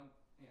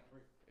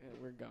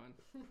we're going.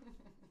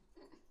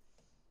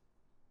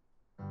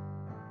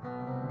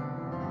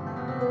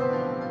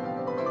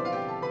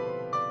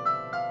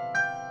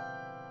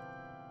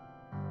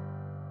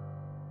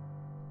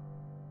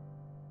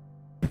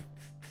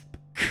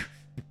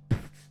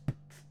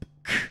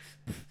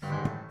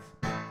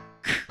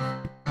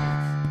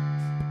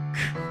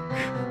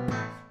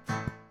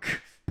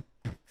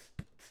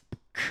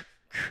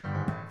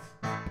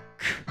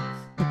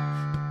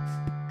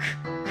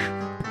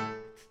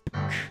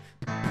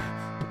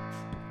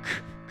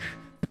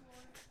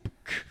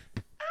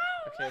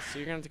 Okay, so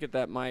you're gonna have to get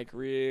that mic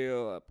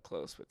real up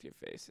close with your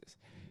faces.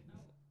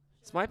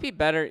 This might be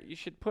better. You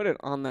should put it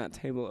on that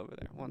table over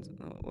there. Oh, that. Oh,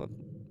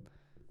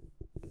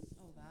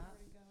 yeah,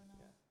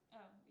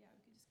 we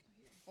could just go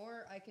here.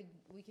 Or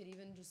we could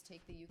even just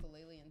take the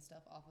ukulele and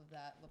stuff off of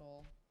that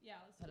little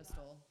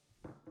pedestal.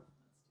 Let's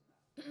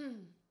do that.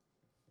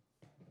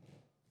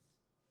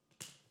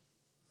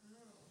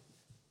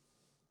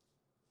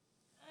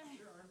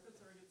 Your armpits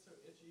already get so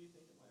itchy, you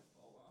think it might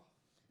fall off.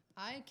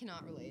 I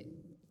cannot relate.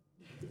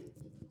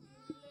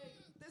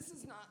 This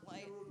is not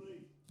light.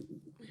 Here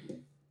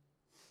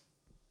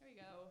we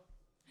go.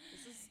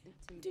 This is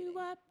intimidating. Do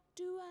up.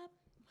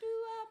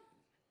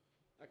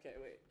 Okay,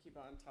 wait. Keep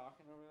on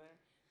talking over there.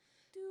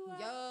 Do up.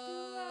 Yo.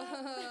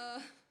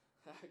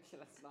 Okay,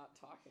 that's not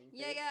talking.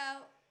 Yeah, dude.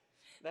 go.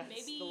 That's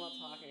Maybe. still not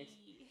talking.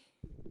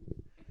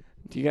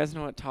 Do you guys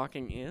know what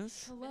talking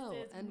is? Hello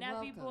This is and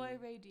Nappy welcome Boy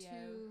Radio.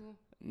 to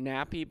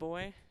Nappy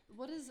boy?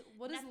 what is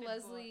Nappy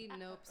Leslie Boy.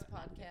 Nope's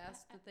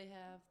podcast that they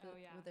have? Oh,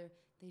 yeah. Where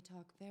they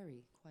talk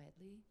very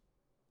quietly.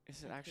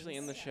 Is it Like actually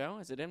in this? the show?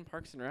 Is it in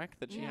Parks and Rec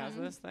that she has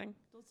Mhm. this thing?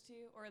 Those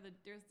two, or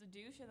there's the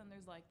douche, and then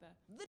there's like the.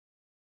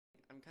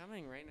 I'm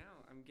coming right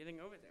now. I'm getting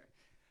over there.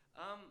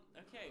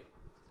 Okay.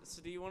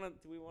 So do we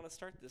want to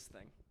start this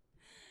thing?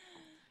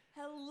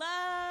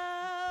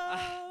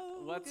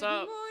 Hello. What's Good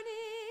up?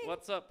 morning.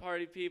 What's up,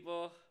 party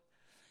people?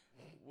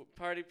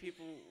 Party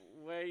people,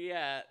 where you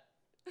at?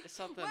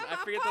 Something. Where I my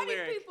forget the party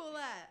lyric. people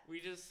at? We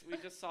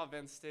just saw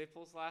Vince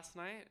Staples last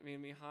night. Me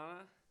and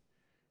Mihana,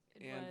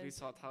 It and we was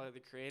saw Tyler the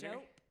Creator.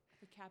 Dope.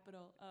 The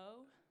capital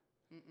O.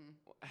 Mm-mm.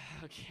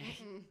 Okay.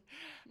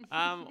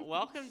 Mm-mm.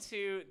 Welcome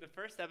to the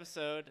first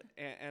episode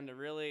and a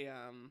really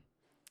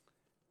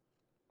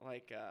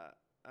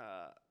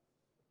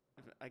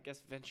I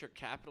guess venture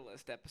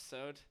capitalist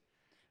episode.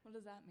 What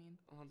does that mean?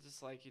 Well,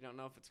 just like you don't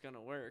know if it's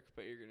gonna work,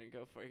 but you're gonna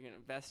go for it. You're gonna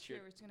invest your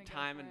Sure, we're just gonna go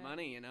time for and it.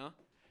 money. You know,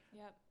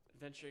 Yep.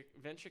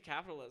 venture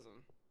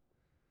capitalism,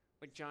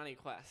 like Johnny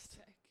Quest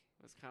Sick.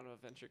 was kind of a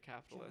venture Johnny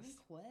capitalist.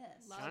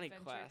 Quest. Love Johnny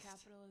venture Quest.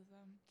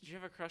 capitalism. Did you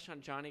have a crush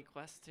on Johnny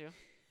Quest too?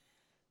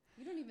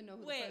 We don't even know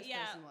who the Wait, first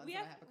yeah, person was we that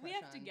have I have a we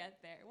crush have to on.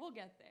 get there. We'll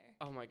get there.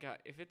 Oh my god!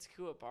 If it's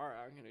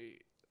Kuwabara, I'm gonna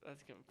be.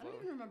 That's gonna I blow.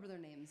 don't even remember their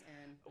names,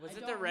 Aaron. Was I it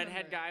don't the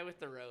redhead remember. guy with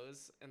the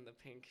rose and the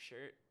pink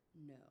shirt?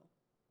 No.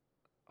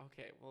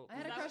 Okay, well. I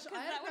had a That crush. would- I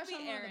 'cause had a that would crush be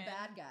on one of Aaron. the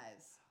bad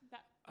guys.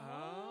 That,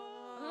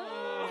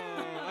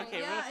 Oh. Okay,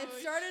 yeah, well,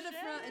 it started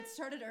shit. It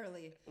started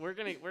early. we're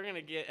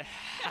gonna get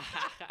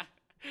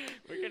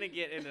we're gonna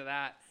get into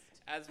that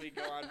as we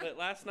go on. But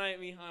last night,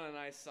 Mihan and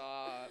I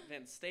saw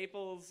Vince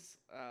Staples.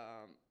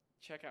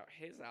 Check out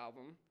his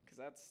album because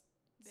that's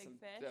Big some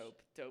Fish.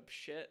 dope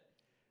shit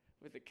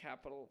with a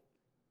capital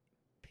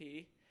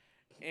P,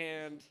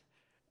 and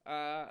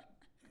yeah.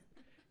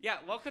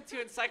 Welcome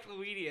to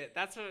Encyclopedia.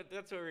 That's what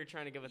we were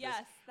trying to go with yes,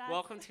 this. that's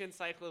Welcome to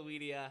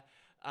Encyclopedia,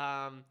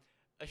 a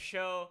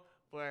show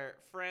where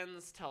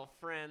friends tell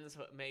friends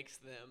what makes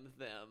them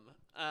them.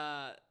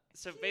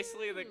 So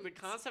basically, the Cute.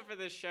 concept for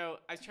this show,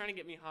 I was trying to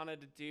get Mihana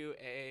to do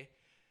a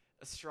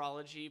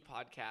astrology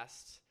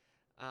podcast,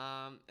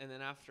 and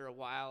then after a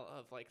while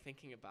of like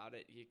thinking about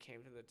it, you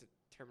came to the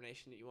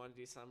determination that you want to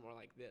do something more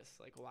like this.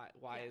 Like, why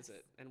is Yes.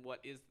 it, and what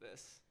is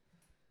this?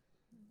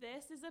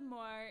 This is a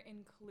more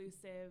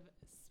inclusive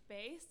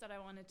space that I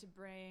wanted to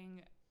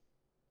bring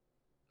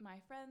my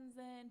friends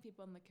in,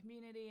 people in the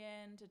community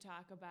in, to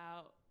talk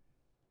about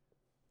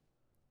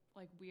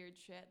like weird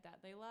shit that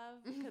they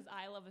love, because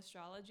I love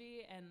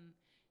astrology and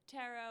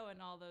tarot and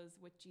all those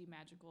witchy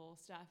magical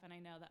stuff, and I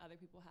know that other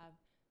people have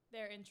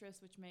their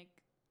interests which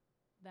make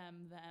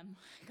them.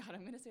 God,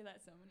 I'm gonna say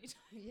that so many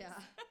times. Yeah.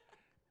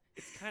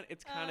 It's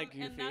kind of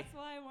goofy. And that's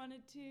why I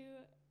wanted to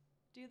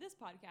do this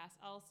podcast.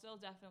 I'll still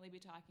definitely be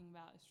talking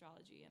about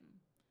astrology and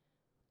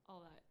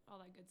all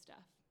that good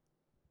stuff.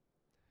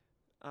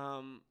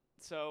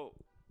 So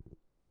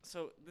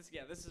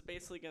this is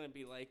basically gonna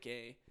be like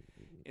a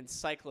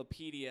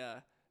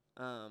encyclopedia,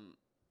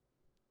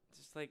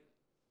 just like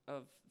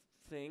of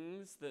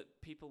things that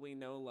people we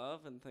know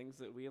love and things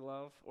that we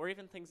love, or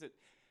even things that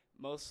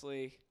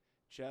mostly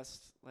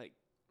just like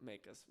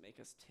make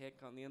us tick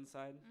on the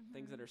inside,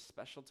 things that Mhm. are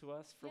special to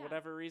us for Yeah.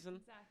 whatever reason.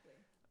 Exactly.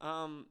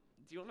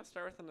 Do you want to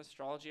start with an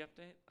astrology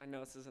update? I know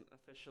this isn't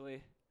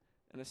officially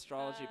an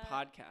astrology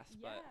podcast,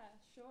 but Yeah,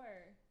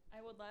 sure.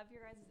 I would love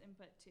your guys'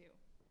 input too.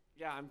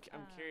 yeah, I'm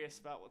curious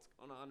Um, about what's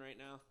going on right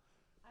now.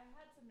 I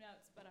had some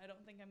notes, but I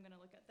don't think I'm going to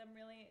look at them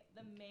really.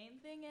 The main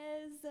thing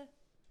is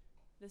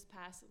this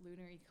past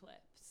lunar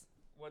eclipse.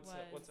 What's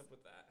was- up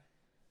with that?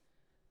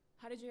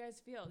 How did you guys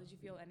feel? Did you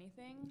feel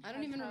anything? I don't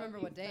Like, even how remember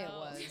have you what day it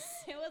felt? was.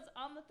 It was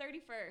on the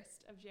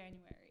 31st of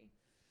January.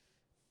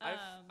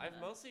 I've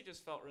mostly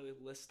just felt really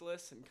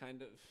listless and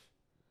kind of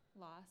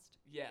Lost.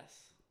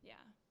 yes. Yeah.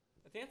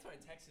 I think that's why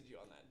I texted you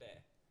on that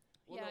day.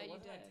 Yeah, no, you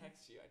what did I did.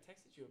 text you? I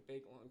texted you a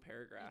big long You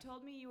paragraph.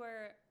 told me you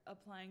were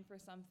applying for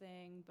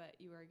something, but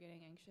you were getting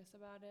anxious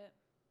about it.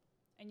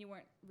 And you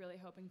weren't really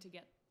hoping to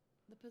get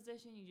the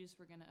position. You just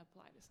were going to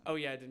apply to something. Oh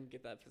yeah, I didn't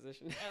get that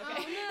position.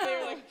 Okay. Oh, They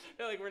were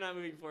no. like, we're not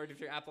moving forward with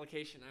your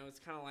application. I was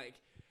kind of like,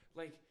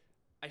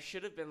 I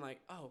should have been like,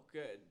 oh,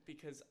 good,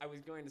 because I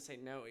was going to say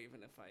no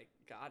even if I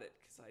got it,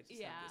 because I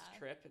just had this Yeah.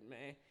 trip in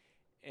May,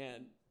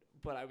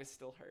 but I was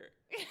still hurt.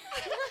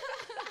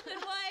 Then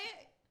why?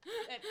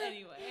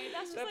 Anyway,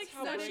 that's just That's like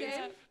how such brains.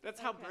 a... That's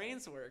how Okay.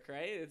 brains work,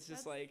 right? It's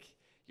just That's- like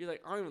you're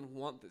like, I don't even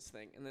want this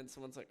thing, and then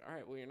someone's like, all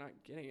right, well, you're not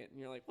getting it, and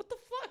you're like, what the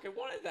fuck? I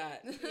wanted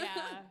that.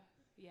 Yeah.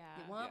 Yeah.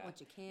 You want Yeah. what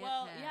you can't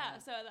Well, have. yeah,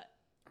 so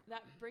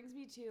that brings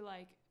me to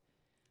like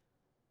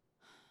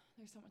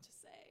there's so much to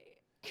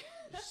say.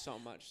 There's so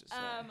much to say.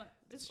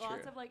 There's It's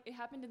lots true. of like it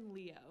happened in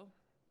Leo,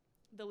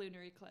 the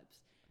lunar eclipse,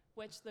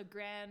 which the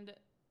grand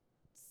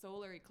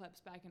solar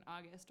eclipse back in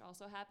August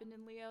also happened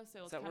in Leo, so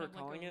Is it's that kind what of we're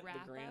like calling a it? wrap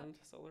The up. grand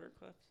solar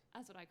eclipse?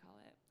 That's what I call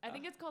it. I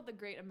think it's called the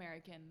Great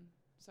American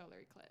Solar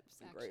Eclipse.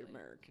 The Actually. Great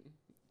American.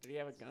 Did he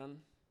have a gun?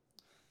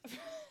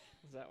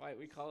 Is that why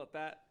we call it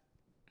that?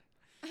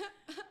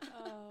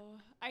 Oh,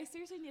 I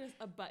seriously need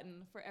a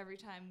button for every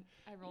time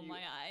I roll You-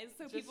 my eyes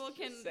so just- people just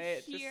can say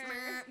it, just-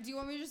 hear. Do you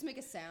want me to just make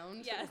a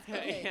sound? Yes.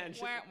 Okay. Yeah,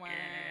 just- Wah, wah.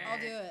 I'll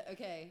do it.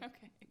 Okay.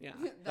 Okay. Yeah,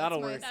 That's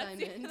that'll my work.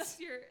 assignment. That's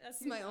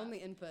This is my job. only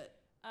input.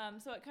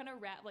 So it kind of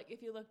like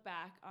if you look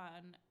back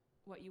on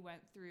what you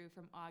went through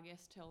from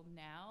August till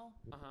now,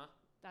 Uh-huh.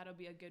 that'll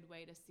be a good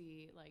way to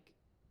see like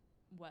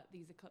what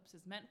these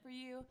eclipses meant for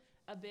you.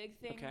 A big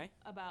thing Okay.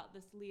 about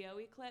this Leo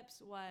eclipse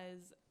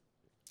was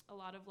a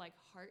lot of like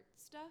heart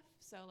stuff.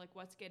 So like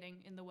what's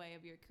getting in the way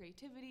of your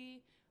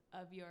creativity,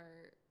 of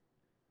your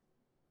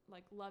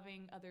like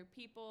loving other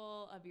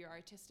people, of your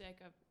artistic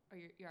or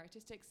your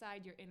artistic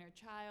side, your inner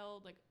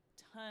child, like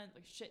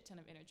shit ton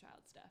of inner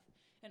child stuff.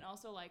 And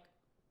also like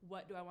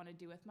what do I want to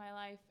do with my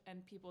life,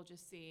 and people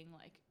just seeing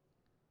like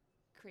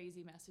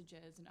crazy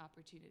messages and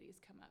opportunities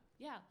come up.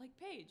 Yeah, like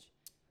Paige.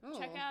 Oh.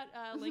 Check out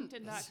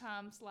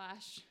linkedin.com/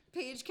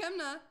 Paige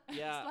Kemna.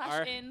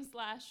 Yeah,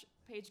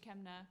 /Paige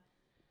Kemna,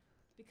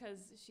 because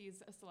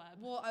she's a celeb.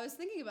 Well, I was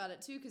thinking about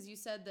it too because you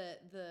said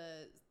that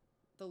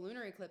the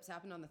lunar eclipse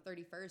happened on the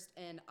 31st,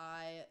 and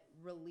I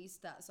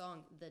released that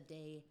song the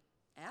day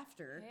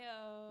after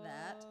Heyo.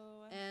 that,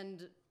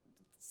 and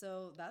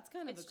so that's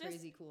kind of It's a just-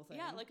 crazy cool thing.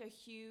 Yeah, like a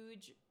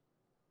huge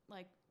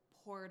like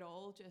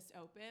portal just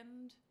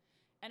opened,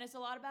 and it's a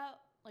lot about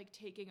like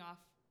taking off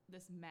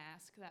this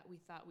mask that we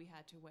thought we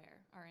had to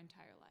wear our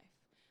entire life,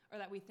 or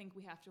that we think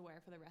we have to wear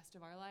for the rest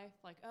of our life.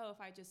 Like, oh,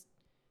 if I just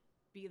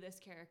be this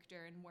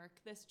character and work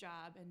this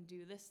job and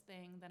do this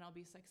thing, then I'll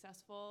be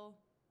successful.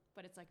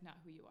 But it's like not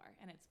who you are,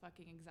 and it's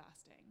fucking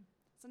exhausting.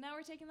 So now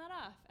we're taking that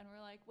off, and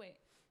we're like, wait,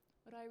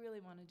 what do I really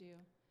want to do?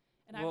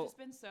 And Well, I've just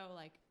been so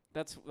like,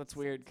 That's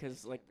weird, because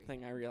sensitive to like the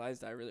thing I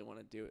realized I really want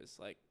to do is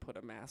like put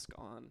a mask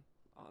on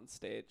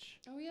stage.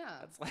 oh yeah.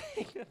 That's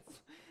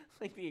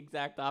like the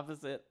exact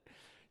opposite.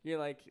 You're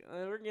like,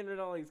 we're getting rid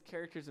of all these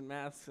characters and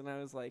masks, and I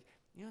was like,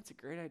 it's a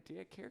great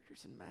idea,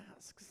 characters and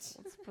masks.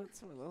 Let's put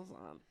some of those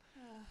on.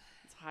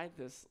 Let's hide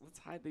this. Let's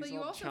hide these But you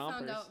old also chompers.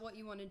 found out what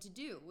you wanted to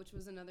do, which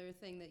was another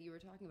thing that you were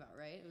talking about,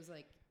 right? It was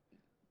like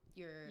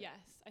your yes,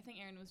 I think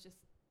Aaron was just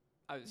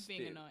I was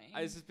being annoying.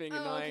 I was just being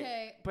Oh, annoying.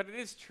 okay. But it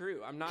is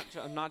true. I'm not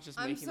just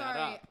I'm making sorry.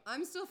 that up.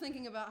 I'm still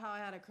thinking about how I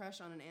had a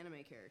crush on an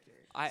anime character.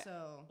 I-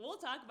 so We'll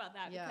talk about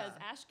that Yeah. because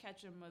Ash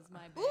Ketchum was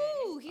my bae.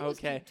 ooh, he was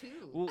Okay. cute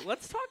too. Well,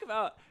 let's talk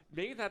about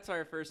maybe that's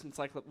our first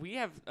encyclopedia. We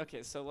have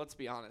so let's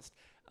be honest.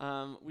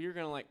 We were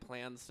gonna like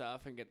plan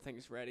stuff and get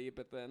things ready,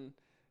 but then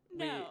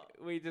No,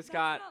 we just that's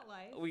got not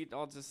life. we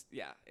all just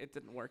it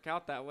didn't work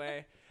out that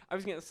way. I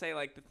was gonna say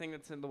like the thing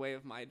that's in the way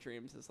of my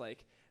dreams is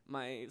like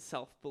my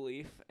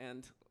self-belief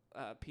and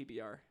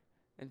PBR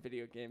and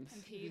video games.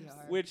 And Peeves.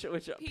 VR. Which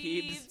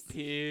Peeves.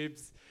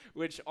 peeps,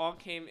 which all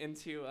came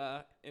into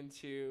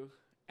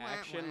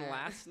action wah.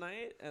 last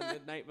night and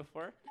the night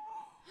before.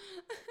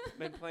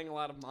 Been playing a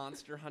lot of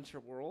Monster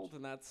Hunter World,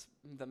 and that's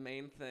the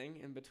main thing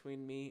in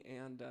between me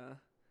and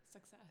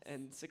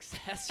Success.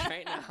 success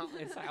right now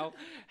is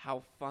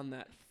how fun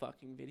that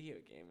fucking video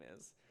game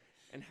is,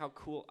 and how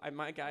cool.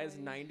 My guy is Oh,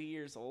 yeah. 90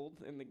 years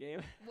old in the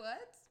game. What?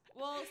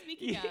 Well,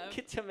 speaking You of,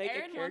 get to make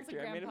Aaron a wants a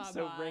character. I made him grandpa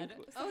so bod,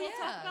 wrinkly. so Oh, we'll yeah.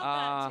 talk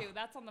about that too.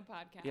 That's on the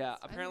podcast. Yeah,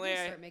 I apparently think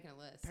we I start making a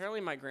list.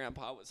 apparently my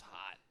grandpa was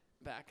hot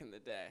back in the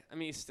day. I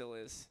mean, he still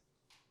is.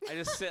 I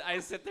just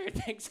sit there at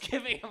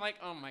Thanksgiving. I'm like,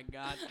 oh my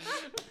god.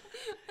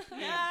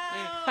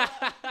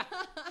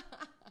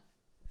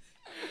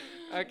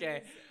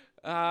 Okay.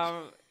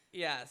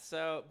 Yeah.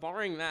 So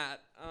barring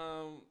that,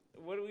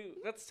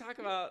 let's talk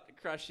about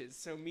crushes.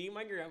 So me and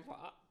my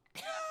grandpa.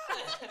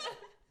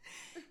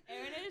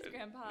 Aaron and his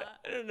grandpa.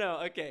 No.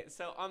 Okay.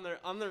 So on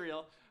the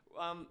real,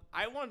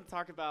 I wanted to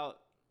talk about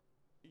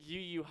Yu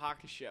Yu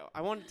Hakusho.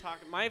 I want to talk.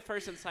 My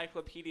first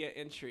encyclopedia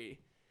entry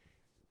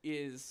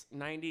is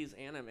 90s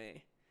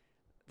anime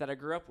that I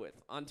grew up with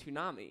on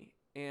Toonami,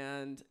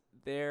 and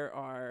there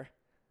are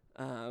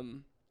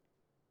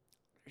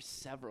there's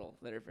several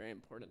that are very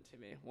important to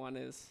me. One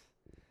is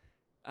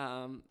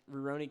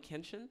Rurouni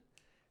Kenshin.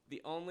 Did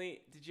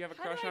you have a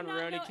How crush do I on not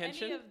Rurouni know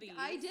Kenshin? any of these?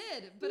 I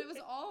did, but it was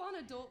all on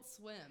Adult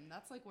Swim.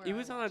 That's like where It I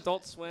was on watched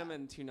Adult it. Swim Yeah.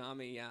 and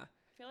Toonami, yeah.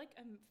 I feel like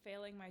I'm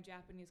failing my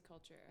Japanese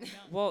culture. I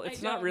don't, Well, I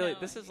it's not don't really. know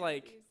This is any of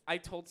like these. I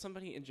told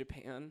somebody in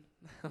Japan,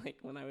 like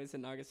when I was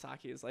in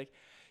Nagasaki, is like,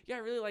 yeah, I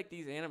really like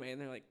these anime,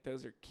 and they're like,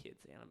 those are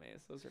kids'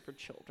 animes. Those are for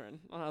children.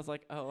 And I was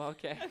like, oh,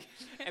 okay.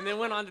 And then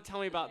went on to tell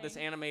me about this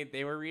Thanks. anime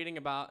they were reading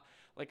about,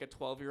 like a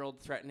 12-year-old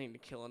threatening to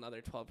kill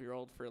another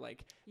 12-year-old for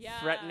like Yeah.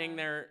 threatening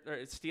or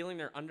stealing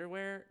their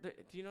underwear. Do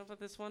you know about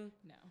this one?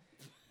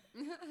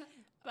 No.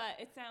 But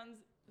it sounds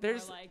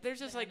There's more like there's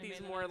just the like anime these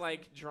that more I've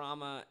like seen.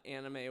 drama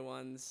anime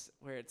ones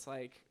where it's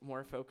like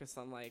more focused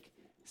on like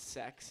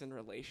sex and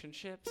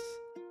relationships.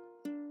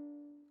 Wait,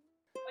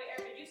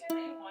 Eric, did you say that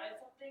you wanted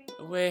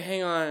something? Wait,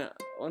 hang on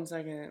 1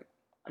 second.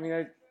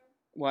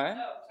 What?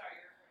 Oh,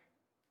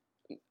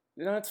 sorry.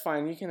 No, it's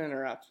fine. You can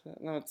interrupt.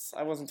 No,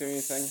 I wasn't doing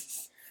anything.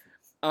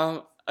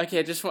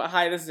 Okay,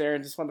 hi, this is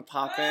Aaron. Just wanted to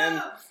pop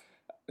in.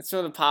 Just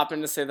wanted to pop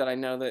in to say that I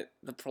know that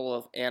the plural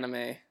of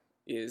anime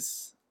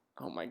is.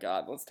 Oh my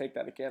God, let's take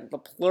that again. The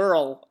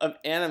plural of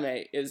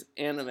anime is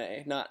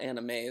anime, not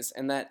animes,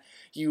 and that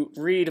you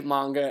read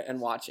manga and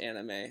watch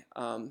anime.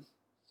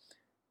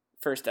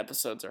 First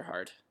episodes are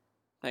hard.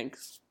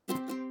 Thanks.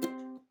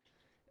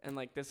 And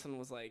like this one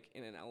was like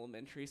in an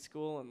elementary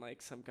school, and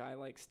like some guy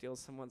like steals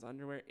someone's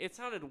underwear. It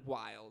sounded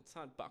wild. It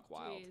sounded buck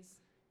wild. Jeez.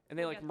 And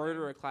they We'll like get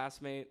murder there. a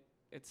classmate.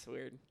 It's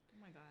weird. Oh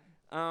my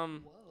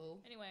god. Whoa.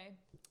 Anyway,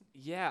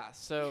 Yeah.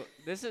 So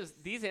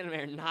these anime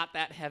are not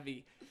that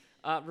heavy.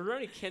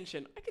 Rurouni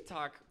Kenshin. I could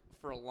talk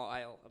for a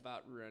while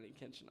about Rurouni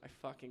Kenshin. I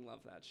fucking love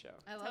that show.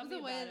 I Tell love me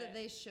the way about that it.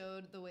 they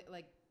showed the way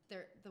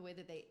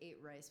that they ate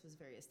rice was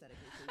very aesthetically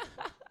pleasing.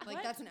 Like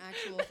What? that's an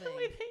actual The thing.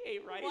 way they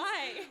ate rice.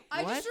 why?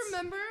 I What? just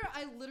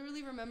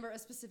literally remember a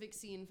specific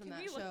scene from Can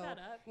that we show look that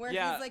up? where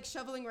Yeah. he's like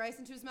shoveling rice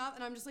into his mouth,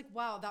 and I'm just like,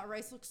 wow, that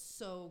rice looks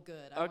so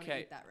good. I want to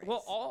Okay. eat that rice.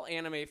 Well, all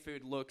anime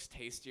food looks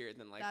tastier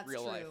than like that's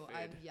real true.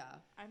 life food. Yeah.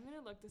 I'm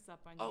gonna look this up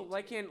on Oh,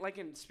 YouTube. like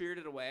in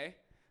Spirited Away.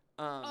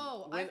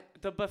 Oh, when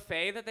the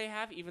buffet that they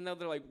have, even though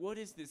they're like, "What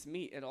is this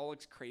meat?" It all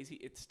looks crazy.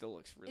 It still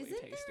looks really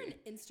Isn't tasty. there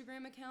an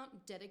Instagram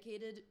account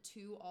dedicated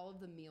to all of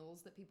the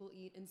meals that people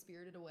eat in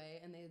Spirited Away,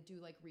 and they do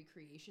like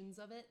recreations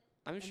of it?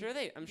 I'm sure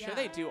they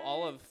do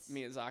all of What?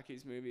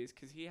 Miyazaki's movies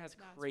because he has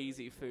That's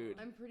crazy really cool. food.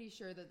 I'm pretty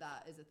sure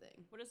that is a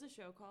thing. What is the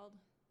show called?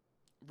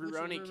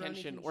 Rurouni Rurouni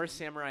Kenshin or Kenshin.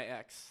 Samurai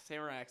X.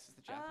 Samurai X is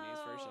the Japanese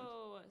version.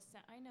 Oh,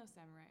 I know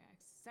Samurai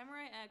X.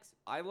 Samurai X.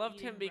 I loved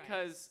him eating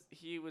because rice.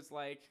 he was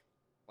like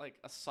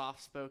a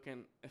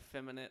soft-spoken,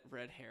 effeminate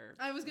red hair.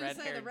 I was gonna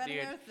say the red dude.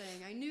 hair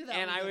thing. I knew that.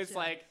 And I was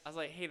legit.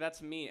 like, hey,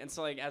 that's me. And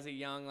so like as a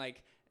young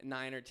like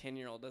 9 or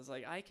 10-year-old, I was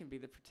like, I can be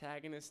the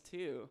protagonist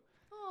too.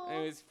 Aw,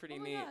 It was pretty oh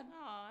my neat. God,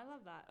 Oh, I love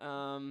that.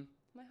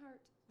 my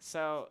heart.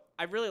 So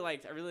I really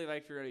liked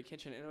Rurouni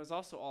Kenshin, and it was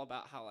also all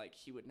about how like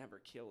he would never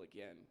kill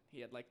again. He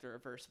had like the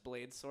reverse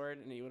blade sword,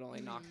 and he would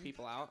only knock Mhm.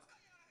 people out.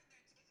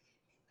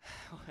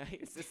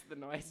 Is this the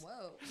noise?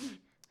 Whoa.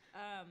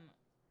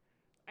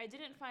 I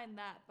didn't find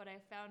that, but I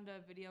found a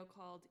video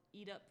called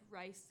 "Eat Up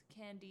Rice,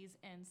 Candies,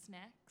 and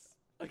Snacks,"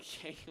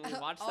 Okay, can we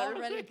watch that real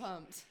Already quick?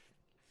 pumped.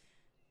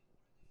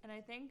 and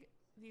I think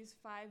these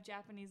 5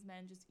 Japanese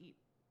men just eat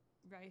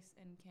rice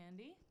and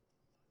candy.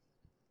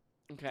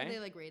 Okay. Do they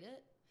like rate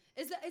it?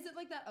 Is it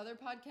like that other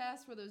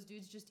podcast where those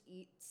dudes just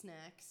eat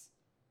snacks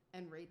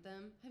and rate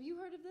them? Have you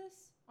heard of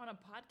this? On a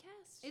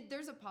podcast?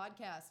 There's a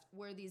podcast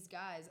where these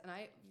guys, and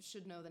I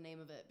should know the name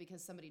of it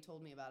because somebody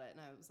told me about it, and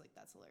I was like,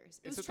 that's hilarious.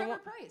 It Is was it the Trevor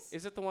one- Price.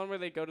 Is it the one where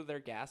they go to their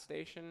gas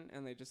station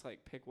and they just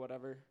like pick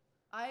whatever?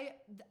 I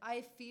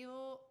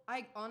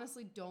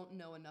honestly don't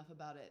know enough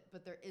about it,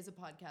 but there is a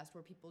podcast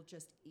where people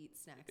just eat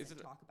snacks Is and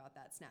it a- talk about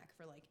that snack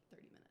for like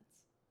 30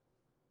 minutes.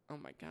 Oh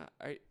my god.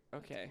 That's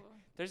Okay. cool.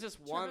 There's this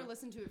Trevor one.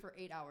 listened to it for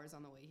 8 hours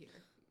on the way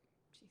here.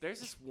 Jeez. There's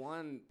this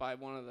one by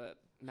one of the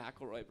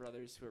McElroy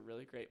brothers who are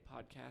really great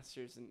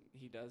podcasters, and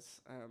he does.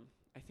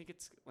 I think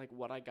it's like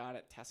What I Got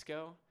at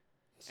Tesco,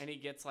 and he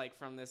gets like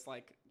from this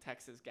like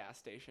Texas gas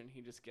station.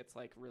 He just gets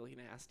like really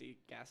nasty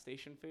gas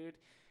station food,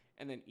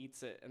 and then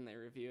eats it, and they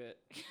review it,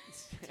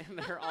 and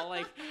they're all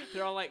like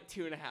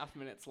 2.5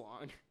 minutes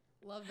long,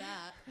 Love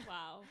that.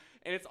 Wow.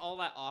 and it's all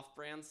that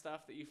off-brand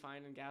stuff that you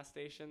find in gas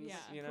stations. Yeah.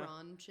 You know.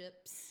 Prawn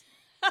chips.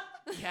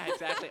 Yeah,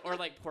 exactly. Or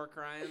like pork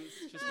rinds,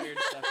 just weird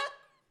stuff.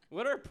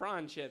 What are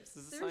prawn chips?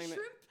 Is this They're something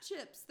shrimp that?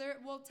 chips.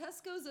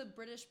 Tesco's a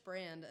British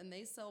brand, and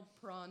they sell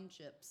prawn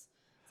chips.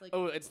 It's like,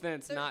 Oh, it's they're-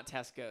 not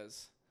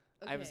Tesco's.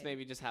 I was okay.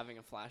 maybe just having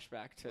a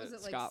flashback to Was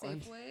it like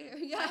Scotland. Safeway?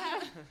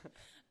 Yeah.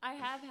 I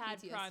have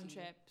had prawn PTSD.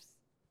 chips.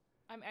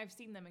 I've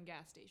seen them in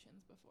gas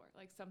stations before,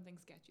 like something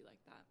sketchy like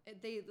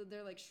that.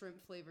 They're like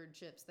shrimp flavored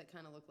chips that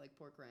kind of look like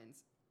pork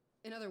rinds.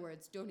 In other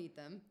words, don't eat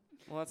them.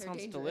 Well, that They're sounds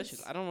dangerous.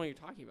 delicious. I don't know what you're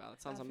talking about.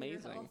 That sounds Bad for your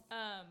amazing.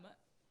 health.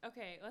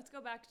 Okay, let's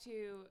go back to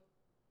Yu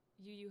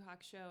Yu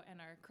Hakusho and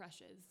our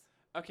crushes.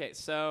 Okay,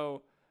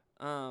 so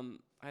I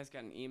just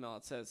got an email.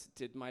 It says,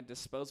 "Did my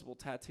disposable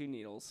tattoo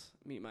needles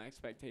meet my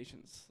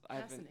expectations?"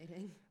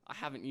 Fascinating. I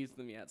haven't used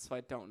them yet, so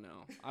I don't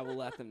know. I will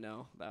let them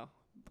know, though.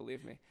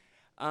 Believe me.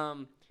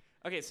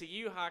 Okay, so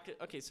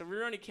so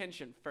Rurouni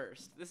Kenshin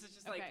first. This is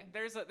just like Okay.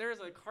 there's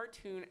a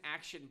cartoon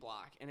action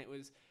block, and it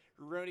was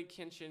Rurouni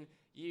Kenshin,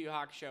 Yu Yu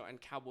Hakusho, and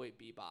Cowboy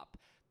Bebop.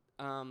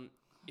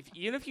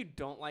 Even if you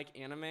don't like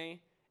anime,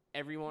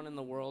 everyone in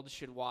the world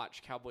should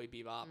watch Cowboy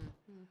Bebop.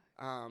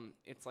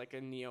 It's like a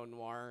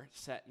neo-noir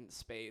set in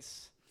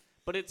space,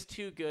 but it's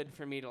too good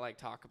for me to like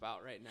talk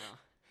about right now.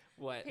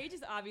 What? Paige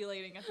is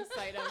ovulating at the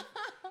sight of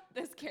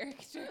this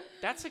character.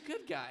 That's a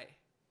good guy.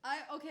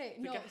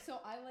 No, so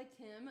I liked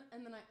him,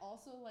 and then I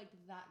also liked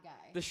that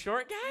guy. The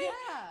short guy?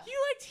 Yeah. You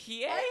liked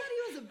Hiei? I thought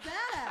he was a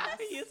badass.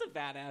 He is a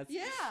badass.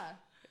 Yeah.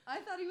 I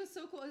thought he was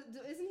so cool.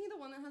 Isn't he the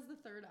one that has the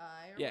third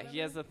eye? Or Yeah, whatever? he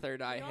has the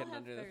third eye We all hidden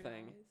have under the third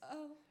thing. eyes.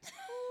 Oh.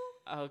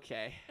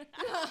 Okay.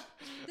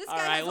 This All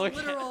guy right, has look a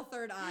at- literal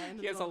third eye. In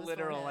the He has a middle of his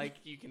literal, forehead.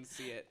 like, you can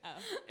see it. Oh.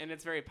 And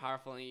it's very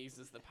powerful, and he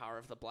uses the power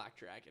of the black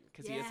dragon,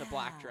 because he is a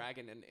black Yeah.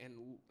 dragon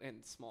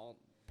in small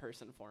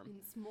person form.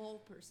 In small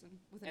person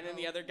with an And then O.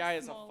 the other guy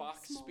is a Small-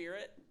 fox small.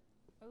 spirit,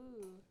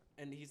 Ooh.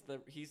 and he's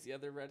the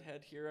other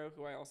redhead hero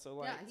who I also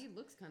like. Yeah, he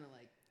looks kind of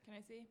like Can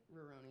I see?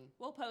 Rurouni.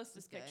 We'll post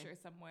this This guy. picture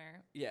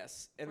somewhere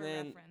Yes, and for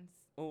then reference.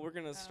 well, we're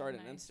gonna start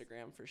an nice.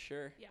 Instagram for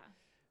sure. Yeah.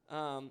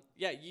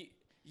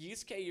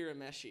 Yusuke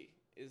Urameshi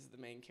is the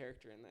main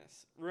character in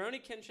this.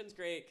 Rurouni Kenshin's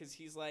great because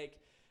he's like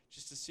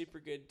just a super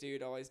good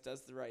dude, always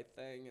does the right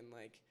thing, and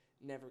like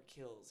never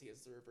kills. He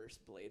has the reverse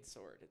blade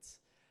sword. It's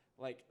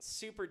like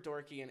super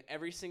dorky, and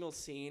every single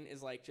scene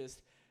is like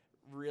just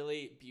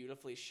really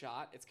beautifully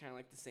shot. It's kind of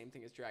like the same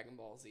thing as Dragon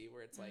Ball Z,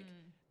 where it's like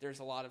there's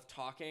a lot of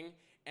talking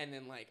and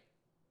then like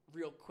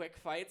real quick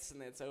fights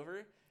and then it's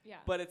over. Yeah.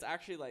 But it's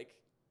actually like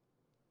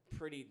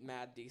pretty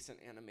mad decent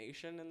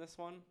animation in this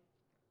one.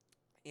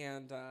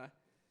 And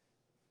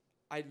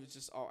I was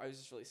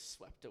just really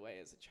swept away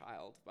as a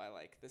child by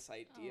like this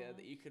idea Aw.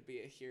 that you could be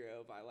a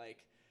hero by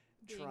like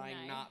Being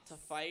trying not to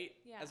nice. fight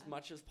Yeah. as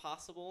much as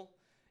possible.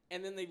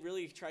 And then they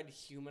really tried to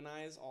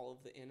humanize all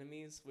of the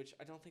enemies, which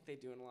I don't think they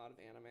do in a lot of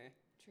anime.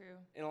 True.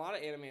 In a lot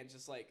of anime, it's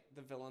just like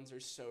the villains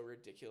are so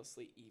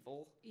ridiculously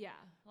evil. Yeah.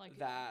 Like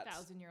That-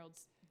 1,000-year-old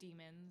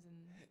demons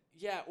and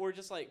Yeah, or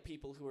just like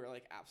people who are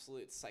like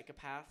absolute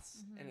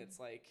psychopaths, and Mhm. it's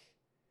like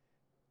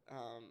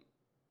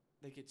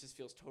it just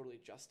feels totally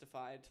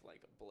justified to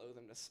like blow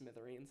them to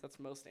smithereens. That's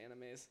most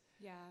animes,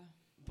 yeah.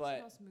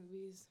 but Most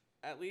movies.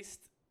 at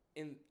least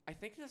I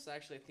think this is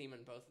actually a theme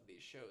in both of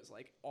these shows.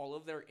 Like all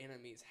of their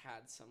enemies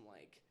had some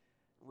like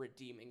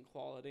redeeming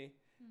quality,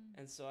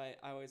 and so I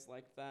always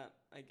liked that.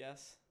 I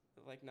guess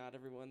like not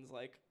everyone's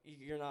like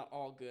you're not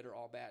all good or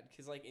all bad,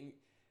 because like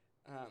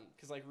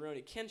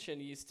Rurouni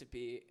Kenshin used to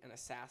be an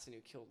assassin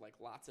who killed like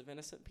lots of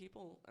innocent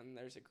people, and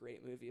there's a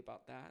great movie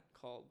about that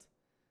called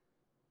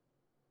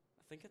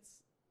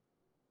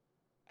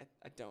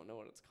I don't know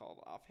what it's called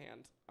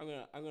offhand. I'm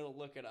gonna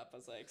look it up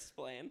as I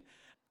explain.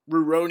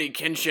 Rurouni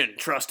Kenshin,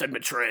 Trust and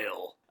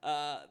Betrayal.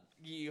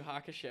 Yu Yu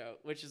Hakusho,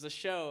 which is a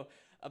show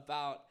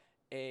about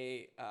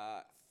a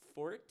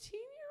 14-year-old,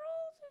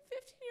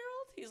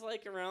 15-year-old. He's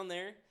like around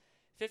there.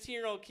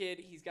 15-year-old kid.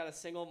 He's got a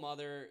single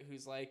mother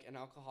who's like an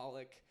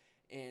alcoholic,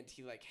 and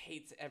he like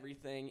hates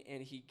everything,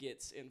 and he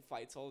gets in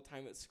fights all the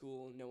time at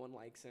school, and no one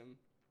likes him.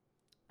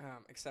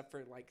 Except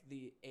for like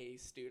the A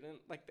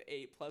student, like the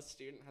A+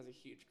 student has a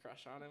huge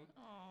crush on him,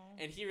 Oh.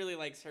 and he really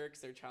likes her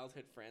because they're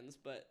childhood friends.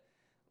 But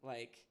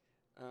like,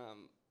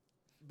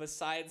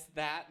 besides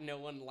that, no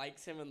one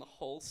likes him in the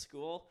whole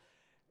school,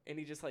 and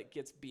he just like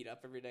gets beat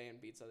up every day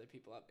and beats other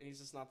people up, and he's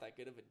just not that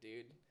good of a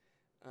dude.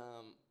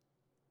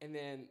 And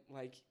then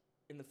like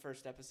in the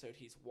first episode,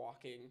 he's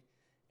walking,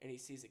 and he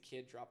sees a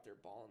kid drop their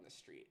ball in the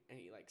street, and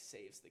he like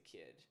saves the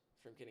kid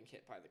from getting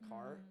hit by the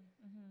car,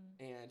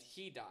 and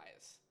he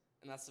dies.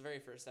 And that's the very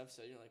first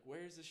episode. You're like,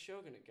 where's this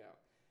show going to go?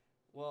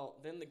 Well,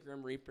 then the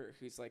Grim Reaper,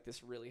 who's like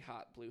this really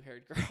hot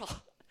blue-haired girl,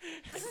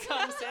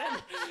 comes in.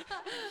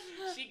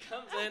 She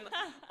comes in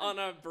on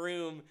a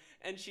broom,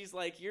 and she's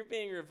like, you're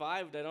being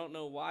revived. I don't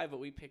know why, but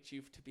we picked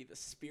you to be the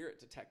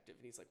spirit detective.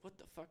 And he's like, what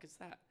the fuck is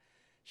that?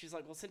 She's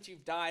like, well, since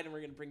you've died and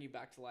we're going to bring you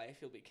back to life,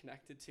 you'll be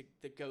connected to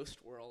the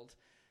ghost world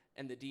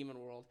and the demon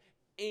world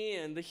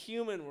and the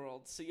human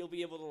world, so you'll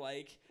be able to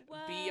like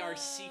be our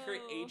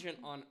secret Whoa. agent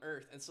on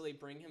Earth. And so they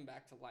bring him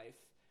back to life,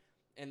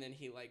 and then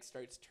he like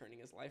starts turning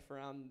his life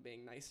around,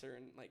 being nicer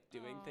and like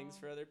doing things Aw.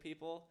 for other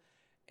people,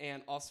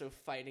 and also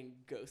fighting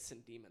ghosts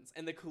and demons.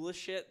 And the coolest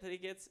shit that he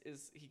gets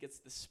is he gets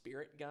the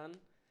spirit gun.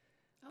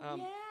 Oh,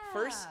 yeah.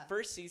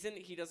 First season,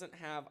 he doesn't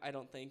have, I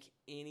don't think,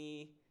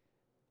 any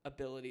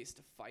abilities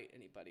to fight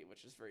anybody,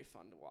 which is very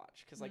fun to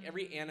watch, because like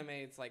every anime,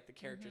 it's like the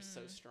character's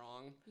so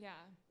strong Yeah.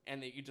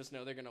 and that you just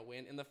know they're gonna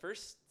win. In the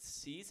first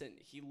season,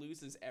 he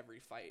loses every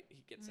fight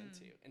he gets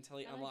into until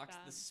he I like unlocks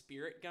that. the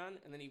spirit gun,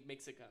 and then he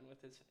makes a gun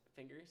with his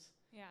fingers.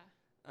 Yeah.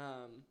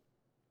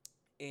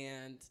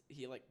 and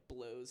he like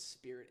blows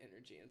spirit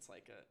energy. And it's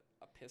like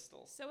a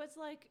pistol. So it's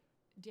like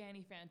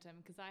Danny Phantom,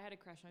 because I had a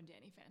crush on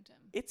Danny Phantom.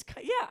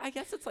 Yeah, I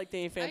guess it's like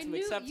Danny Phantom, I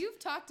knew except you've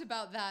talked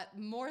about that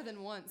more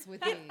than once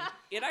with me.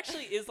 it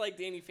actually is like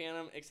Danny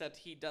Phantom, except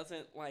he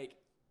doesn't like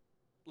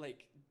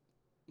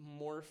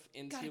morph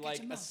into Gotta like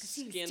catch 'em a all, 'cause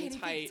he's skin Danny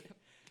tight. Phantom.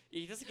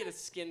 He doesn't get a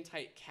skin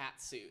tight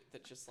cat suit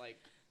that just like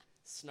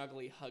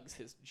snugly hugs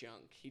his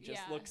junk. He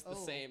just Yeah. looks the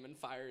Oh. same and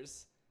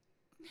fires.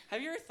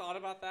 Have you ever thought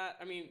about that?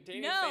 I mean,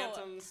 Danny No.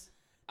 Phantom's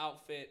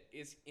outfit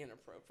is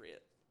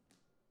inappropriate.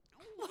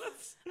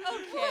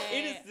 Okay.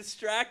 It is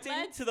distracting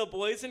Let's- to the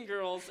boys and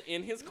girls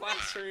in his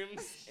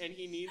classrooms, and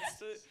he needs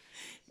to. It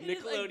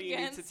is Nickelodeon needs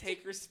to against-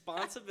 take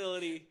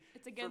responsibility.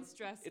 It's against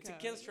dress code. It's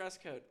against dress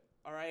code.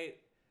 All right,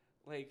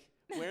 like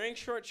wearing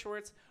short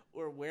shorts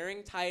or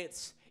wearing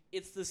tights.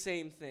 It's the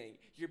same thing.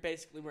 You're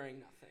basically wearing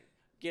nothing.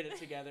 Get it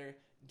together,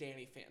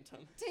 Danny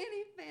Phantom.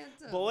 Danny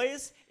Phantom.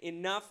 Boys,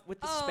 enough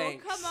with the Oh,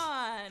 Spanx. come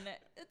on.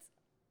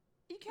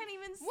 You can't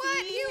even see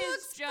What? He his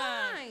looks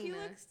junk. fine. He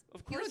looks Of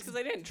He course, looks because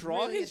they didn't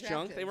draw really his junk.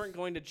 They attractive. weren't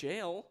going to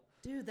jail.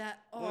 Dude, that.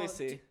 Oh, Let me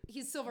see.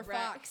 He's Silver Right.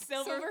 Fox.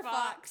 Silver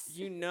Fox.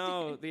 You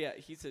know, yeah,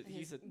 he's a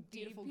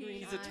Beautiful DP.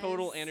 green he's a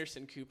total eyes.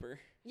 Anderson Cooper.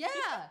 Yeah,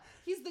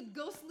 he's the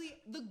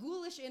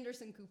ghoulish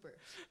Anderson Cooper.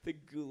 The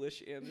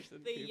ghoulish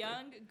Anderson the Cooper.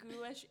 young,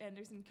 ghoulish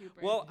Anderson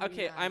Cooper. Well, Very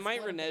okay, I nice. might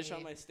Love renege Danny.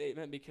 on my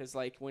statement because,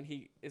 like, when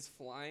he is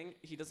flying,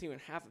 he doesn't even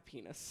have a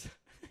penis.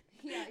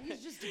 Yeah,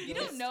 he's just. A you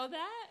ghost. don't know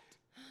that?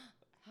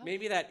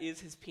 Maybe that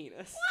is his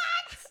penis.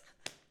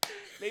 What?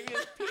 Maybe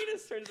his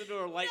penis turns into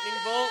a lightning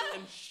bolt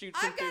and shoots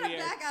him I've through got the to air.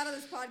 back out of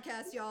this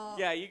podcast, y'all.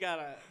 Yeah, you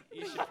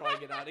should probably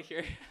get out of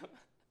here.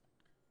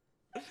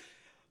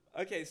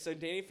 Okay, so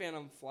Danny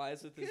Phantom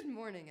flies with Good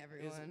morning, his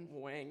everyone.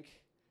 wank.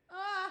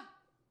 Ah,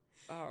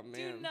 Oh,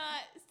 man. Do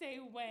not say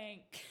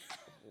wank.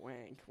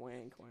 Wank.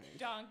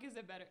 Donk is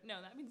a better.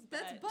 No, that means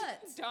That's butt.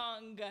 butt.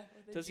 Dong.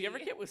 with a Does he ever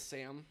G. get with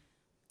Sam?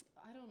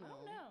 I don't I know.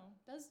 don't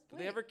know. Does Do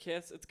they ever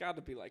kiss? It's got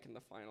to be, like, in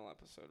the final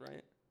episode,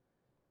 right?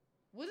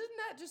 Wouldn't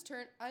that just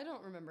turn? I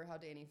don't remember how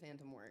Danny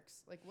Phantom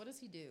works. Like, what does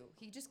he do?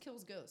 He just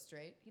kills ghosts,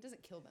 right? He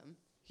doesn't kill them.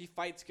 He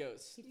fights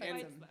ghosts. He He fights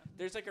and fights them. them.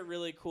 there's, like, a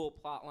really cool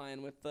plot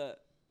line with the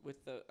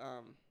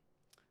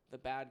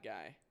bad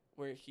guy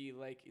where he's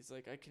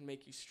like, I can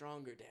make you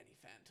stronger, Danny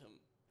Phantom.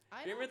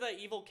 I Remember the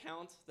evil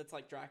count that's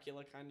like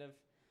Dracula kind of?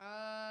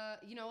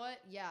 You know what?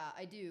 Yeah,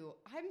 I do.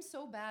 I'm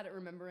so bad at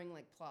remembering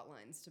like plot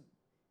lines to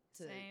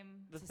Same.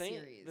 The It's a thing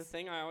series. the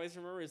thing I always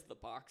remember is the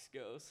box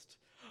ghost.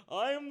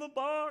 I am the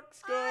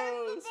box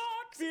ghost. I'm the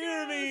box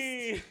Fear ghost.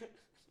 me.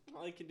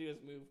 All I can do is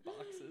move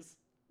boxes.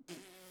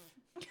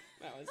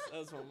 that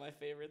was one of my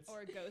favorites.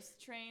 Or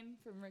Ghost Train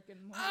from Rick and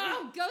Morty.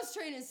 Oh, Ghost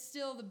Train is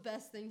still the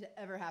best thing to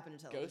ever happen to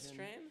television. Ghost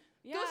Train?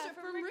 Yeah, Ghost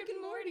from Rick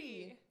and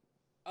Morty.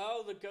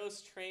 Oh, the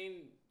ghost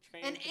train.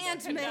 And conductor.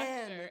 Ant-Man.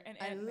 Conductor and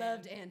I Ant-Man.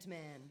 loved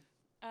Ant-Man.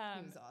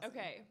 was awesome.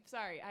 Okay,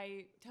 sorry.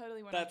 I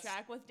totally went off That's-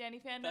 track with Danny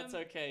Phantom. That's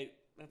okay.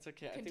 That's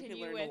okay. I think we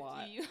Continue learned with a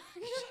lot. you.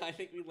 I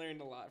think we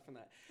learned a lot from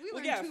that. We Well,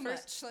 learned yeah, too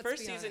first much.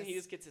 Let's be season he honest.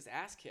 just gets his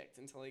ass kicked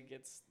until he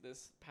gets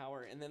this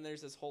power, and then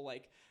there's this whole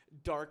like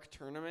dark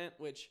tournament,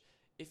 which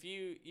if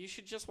you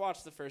should just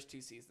watch the first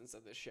 2 seasons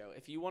of this show.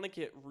 If you want to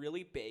get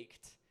really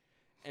baked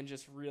and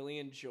just really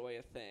enjoy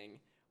a thing,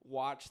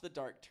 watch the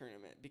dark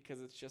tournament because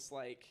it's just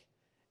like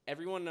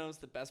everyone knows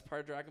the best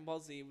part of Dragon Ball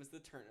Z was the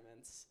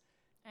tournaments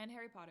And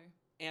Harry Potter.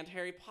 and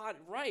Harry Potter.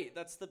 Right,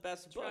 that's the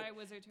best book.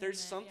 Tri-Wizard Tournament. There's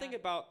something yeah.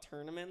 about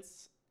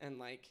tournaments and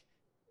like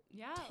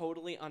Yeah.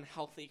 totally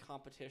unhealthy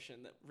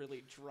competition that really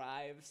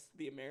drives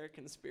the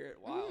American spirit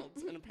wild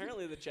and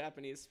apparently the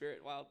Japanese spirit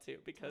wild too,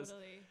 because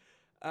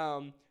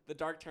Totally. the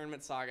Dark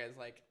Tournament saga is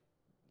like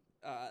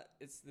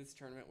it's this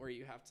tournament where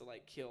you have to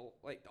like kill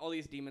like all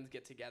these demons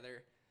get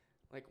together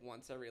like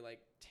once every like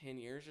 10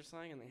 years or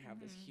something, and they have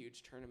this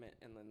huge tournament,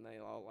 and then they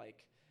all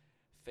like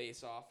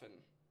face off and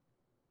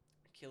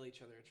kill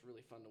each other. It's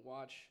really fun to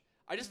watch.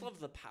 I just love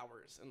the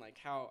powers and like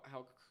how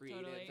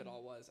creative Totally. it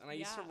all was. And I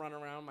used to Yeah. run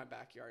around my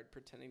backyard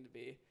pretending to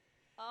be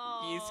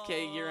Oh,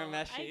 Yusuke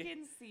Urameshi. I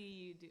can see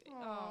you do it.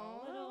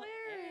 Aw, Oh, little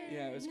Aaron.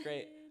 Yeah, it was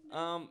great.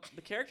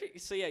 The character,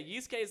 so yeah,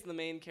 Yusuke is the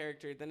main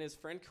character. Then his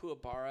friend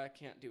Kuwabara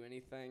can't do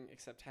anything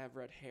except have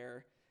red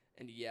hair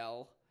and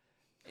yell.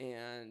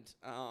 And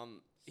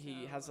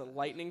he has a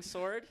lightning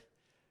sword.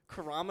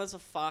 Kurama's a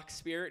fox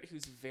spirit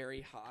who's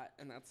very hot,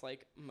 and that's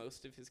like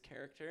most of his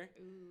character.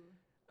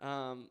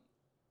 Ooh.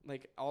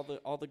 Like all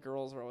the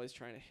girls are always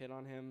trying to hit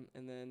on him,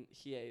 and then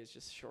Hiei is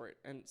just short.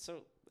 And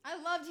so, I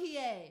loved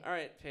Hiei. all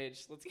right,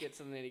 Paige, let's get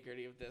to the nitty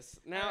gritty of this.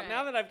 Now, All right.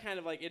 now that I've kind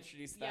of like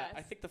introduced that, I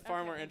Yes, think the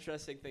far more okay.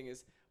 interesting thing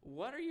is,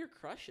 what are your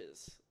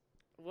crushes?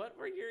 What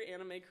were your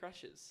anime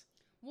crushes?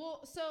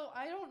 Well, so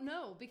I don't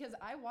know because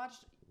I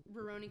watched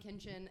Rurouni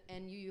Kenshin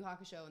and Yu Yu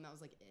Hakusho, and that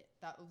was like it.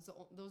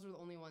 Those were the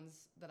only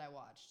ones that I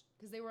watched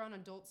because they were on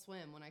Adult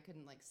Swim when I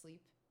couldn't like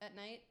sleep at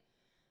night.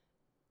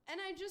 And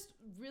I just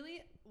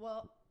really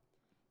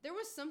there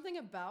was something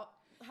about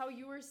how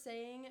you were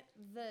saying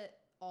that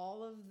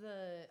all of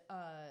the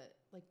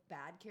like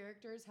bad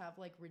characters have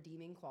like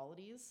redeeming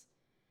qualities,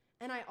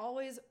 And I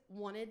always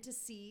wanted to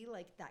see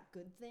like that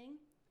good thing.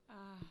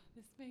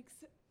 This makes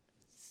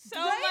so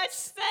Right? much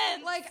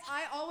sense. Like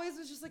I always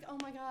was just like, oh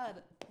my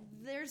god,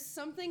 there's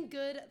something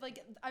good. Like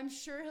I'm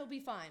sure he'll be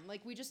fine.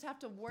 Like we just have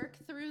to work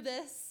through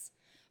this.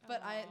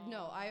 But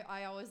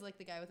I always liked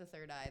the guy with the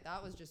third eye.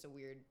 That was just a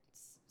weird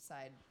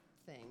side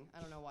thing.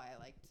 I don't know why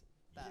I liked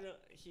that. You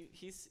know,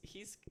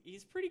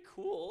 he's pretty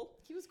cool.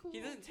 He was cool. He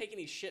doesn't take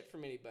any shit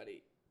from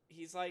anybody.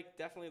 He's like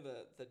definitely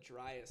the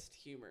driest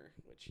humor,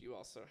 which you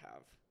also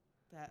have.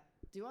 That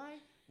do I?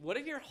 What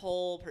if your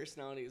whole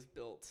personality is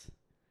built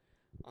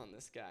on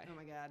this guy? Oh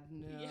my god,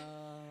 no. Yeah.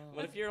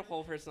 What if your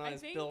whole personality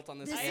is think built on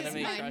this This anime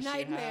is my crush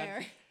nightmare.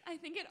 you had? I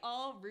think it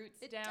all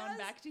roots It down does.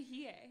 back to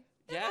Hiei.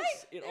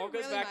 Yes, it all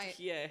goes really back might.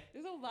 to Hiei.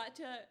 There's a lot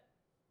to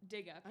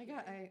dig up.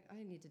 I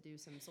need to do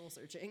some soul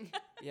searching.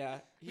 Yeah,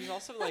 he's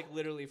also like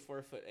literally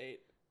 4'8"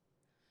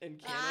 in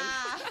canon.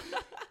 Ah.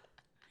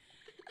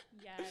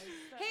 Yes.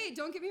 Hey,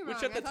 don't get me wrong.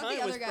 Which at the I thought time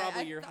the was other guy,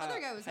 probably your the other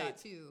guy was hot height.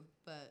 too,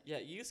 but Yeah,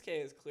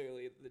 Yusuke is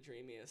clearly the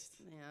dreamiest.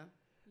 yeah.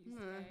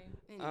 Yusuke.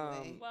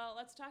 Anyway, Well,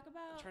 let's talk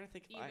about trying to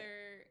think if I-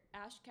 either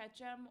Ash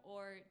Ketchum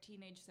or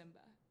Teenage Simba.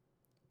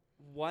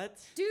 What?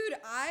 dude,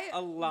 I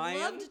A lion?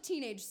 loved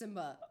Teenage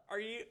Simba. Are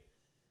you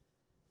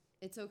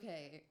It's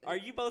okay.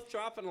 both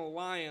dropping a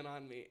lion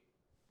on me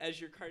as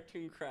your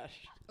cartoon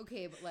crush?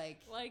 Okay, but like,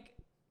 Like,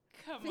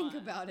 come Think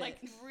on. about it. Like,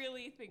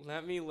 really think.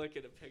 Let me look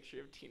at a picture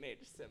of teenage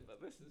Simba.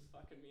 This is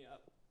fucking me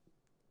up.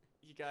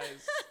 You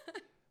guys,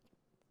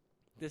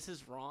 this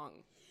is wrong.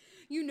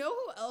 you know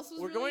who else was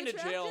We're really going to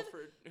jail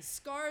attractive? for.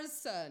 Scar's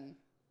son.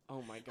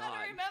 Oh my I god.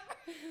 don't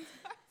remember.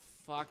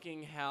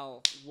 Fucking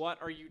hell. What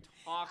are you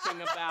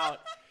talking about?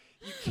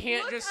 You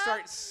can't Look just up-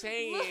 start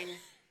saying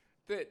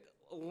that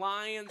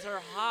lions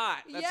are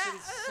hot. That's yeah.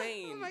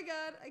 insane. Oh my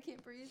god, I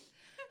can't breathe.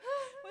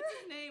 What's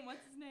his name?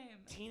 What's his name?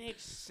 Teenage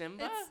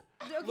Simba?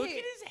 It's, okay, Look at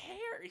his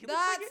hair. He looks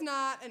that's like a-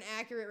 not an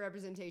accurate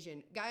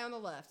representation. Guy on the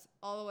left,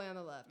 all the way on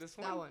the left. This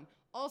That one? one.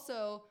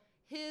 Also,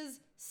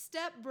 his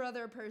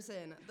stepbrother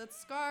person, that's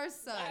Scar's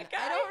son. That I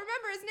guy? don't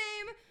remember his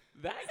name.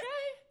 That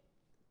guy?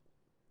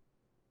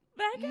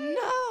 That guy?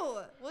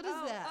 No. What is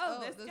that? Oh,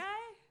 this guy?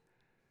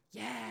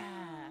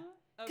 Yeah.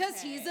 Okay.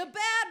 Because he's a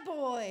bad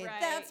boy. Right,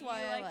 That's you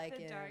why I like like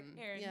the him. dark. Aaron,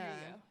 yeah. here you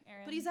go.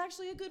 Aaron. But he's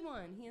actually a good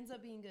one. He ends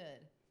up being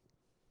good.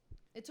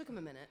 It took him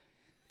a minute,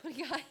 but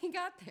he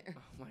got there.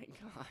 Oh my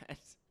god.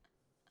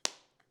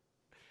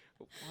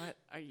 What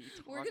are you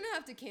talking? We're gonna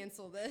have to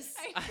cancel this.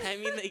 I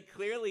mean, they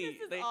clearly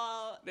This is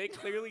all they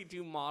clearly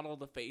do model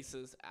the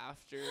faces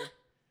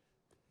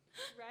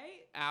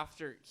right.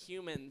 after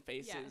human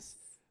faces. Yes.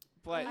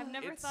 But I've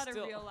never it's thought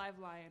still, a real live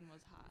lion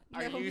was hot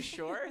Are No. you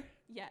sure?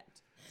 yet.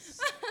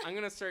 I'm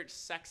gonna search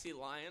 "sexy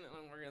lion" and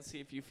then we're gonna see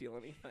if you feel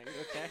anything.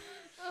 Okay.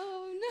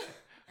 Oh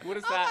no. What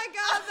does Oh that? my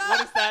god. That, What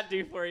does that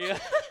do for you?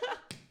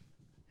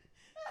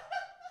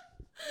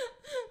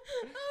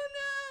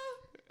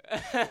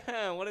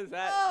 oh What is no.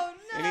 that? Oh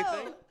no.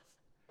 Anything?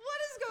 What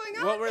is going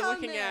on? What we're down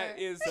looking there? at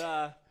is,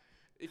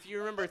 if you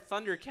remember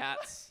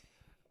Thundercats,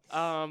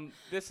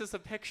 this is a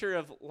picture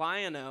of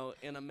Lion-O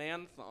in a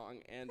man thong,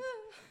 and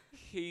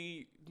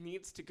he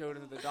needs to go to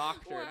the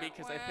doctor Wah,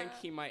 because I think wah.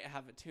 he might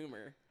have a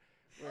tumor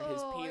where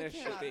his Oh, I penis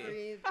should cannot be.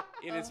 breathe.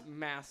 It is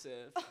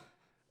massive.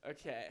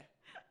 Okay.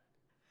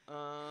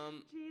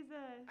 Jesus.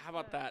 How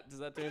about that? Does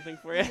that do anything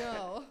for you?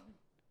 No.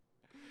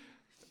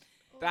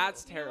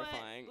 That's You know what?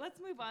 terrifying. Let's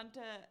move on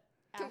to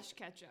Ash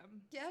Ketchum.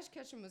 Ash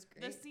Ketchum was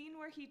great. The scene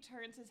where he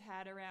turns his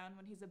hat around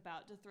when he's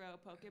about to throw a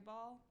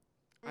Pokeball.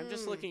 I'm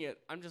just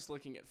Mm.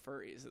 looking at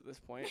furries at this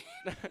point.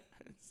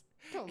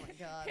 Oh my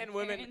god. And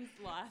women. Aaron's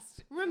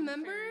lost. in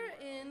Remember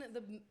fairy world. in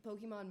the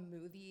Pokemon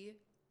movie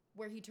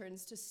where he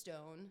turns to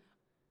stone?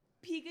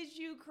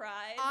 Pikachu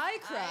cried. I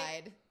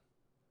cried.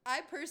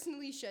 I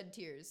personally shed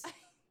tears.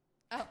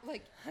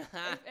 Like If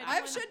I've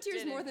anyone shed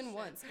tears more didn't than shed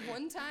once.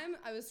 One time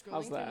I was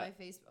How's scrolling through that? my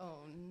face.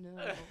 Oh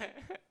no.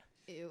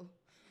 Ew.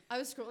 I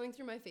was scrolling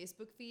through my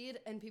Facebook feed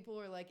and people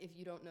were like, if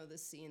you don't know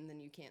this scene, then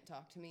you can't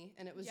talk to me.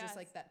 And it was just Yes.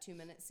 like that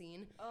 2-minute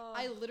scene. Oh,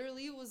 I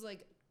literally was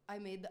like, I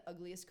made the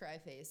ugliest cry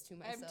face to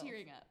myself. I'm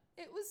tearing up.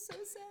 It was so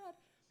sad.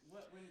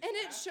 And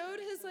it showed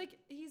his like,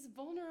 he's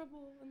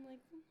vulnerable and like,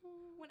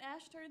 When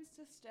Ash turns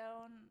to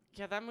stone.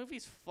 Yeah, that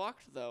movie's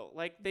fucked though.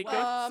 Like they go.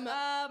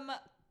 Um,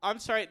 I'm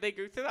sorry, they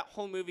go through that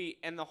whole movie,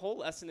 and the whole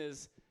lesson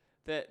is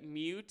that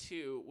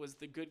Mewtwo was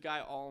the good guy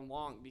all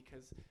along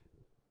because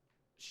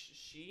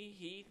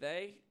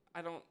they.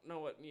 I don't know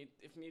what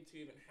if Mewtwo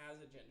even has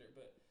a gender,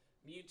 but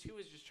Mewtwo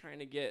is just trying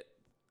to get,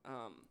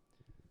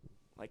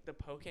 like the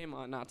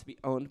Pokemon not to be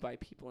owned by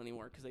people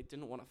anymore because they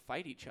didn't want to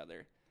fight each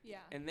other. Yeah.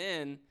 And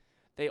then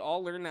they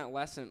all learn that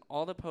lesson.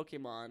 All the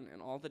Pokemon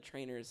and all the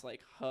trainers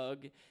like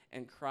hug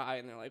and cry,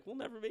 and they're like, "We'll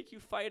never make you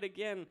fight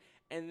again."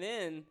 And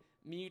then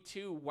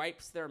Mewtwo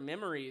wipes their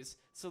memories,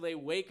 so they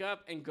wake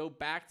up and go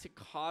back to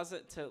cause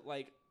it to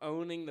like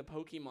owning the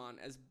Pokemon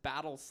as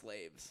battle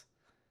slaves.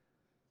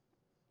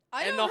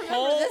 I And don't the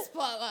remember whole- this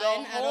plot The line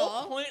at whole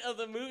all. point of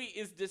the movie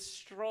is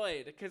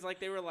destroyed because like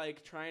they were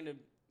like trying to,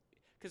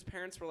 because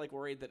parents were like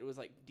worried that it was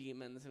like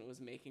demons and it was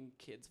making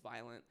kids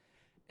violent.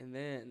 And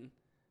then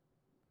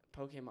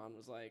Pokemon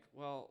was like,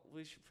 well,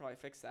 we should probably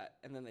fix that.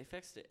 And then they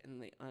fixed it,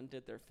 and they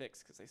undid their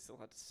fix because they still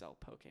had to sell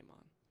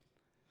Pokemon.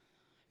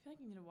 I feel like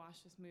I need to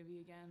watch this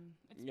movie again.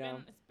 Yeah.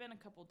 It's been a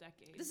couple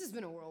decades. This has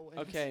been a whirlwind.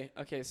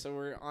 Okay, so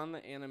we're on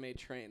the anime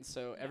train.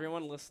 So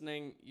everyone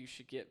listening, you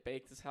should get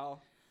baked as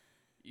hell.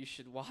 You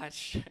should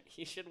watch.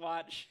 Here's your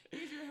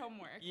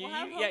homework. You- We'll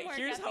have you- yeah, homework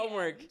here's at the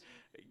homework. end.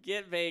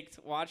 Get baked.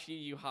 Watch Yu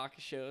Yu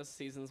Hakusho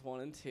seasons 1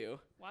 and 2.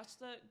 Watch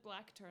the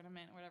Black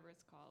Tournament, whatever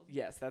it's called.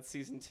 Yes, that's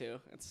season 2.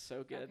 It's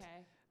so good.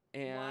 Okay.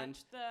 And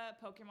watch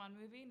the Pokemon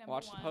movie. Number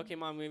watch one. the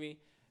Pokemon movie.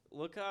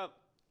 Look up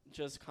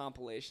just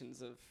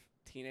compilations of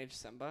Teenage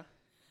Simba,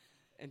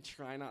 and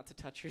try not to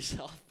touch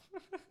yourself.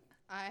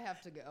 I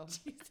have to go.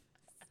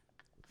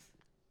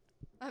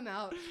 I'm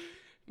out.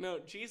 No,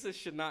 Jesus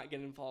should not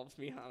get involved,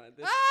 Mihana.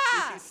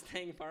 He's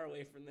staying far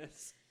away from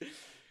this.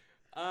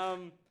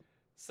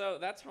 So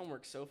that's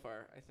homework so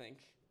far, I think.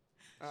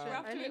 We're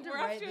off I to need to we're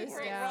off write to a this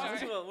great down.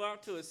 start. We're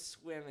off to a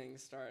swimming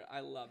start.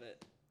 I love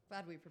it.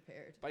 Glad we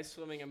prepared. By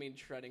swimming, I mean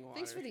treading water.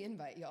 Thanks for the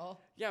invite,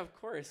 y'all. Yeah, of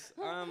course.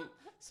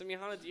 So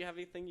Mihana, do you have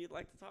anything you'd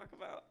like to talk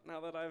about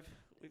now that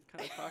we've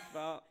kind of talked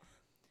about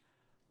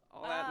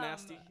all that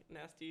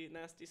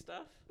nasty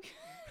stuff?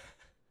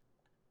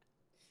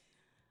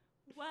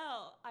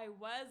 Well, I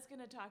was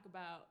going to talk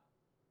about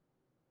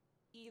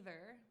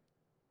either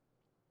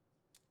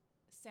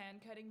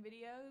sand cutting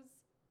videos,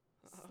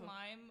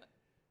 slime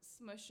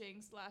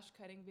smushing /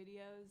 cutting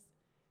videos,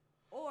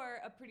 or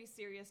a pretty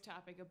serious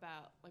topic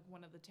about like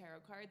one of the tarot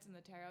cards in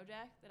the tarot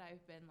deck that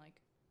I've been like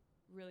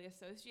really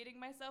associating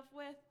myself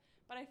with,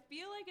 but I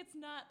feel like it's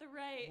not the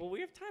right Well,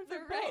 we have time for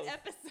right both.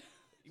 episode.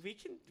 We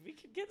can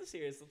get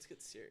serious. Let's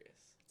get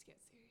serious. Let's get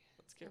serious.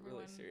 Let's get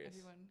really serious.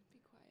 Everyone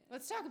be quiet.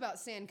 Let's talk about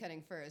sand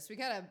cutting first. We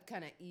gotta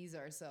kind of ease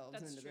ourselves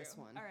That's into true. this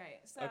one. All right.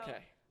 So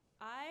Okay.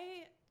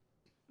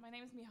 my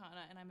name is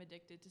Mihana and I'm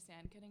addicted to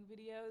sand cutting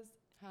videos.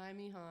 Hi,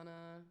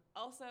 Mihana.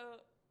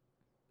 Also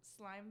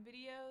slime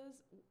videos,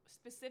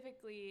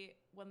 specifically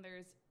when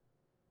there's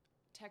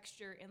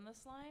texture in the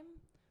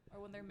slime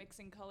or when they're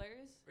mixing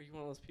colors. Are you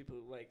one of those people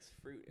who likes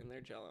fruit in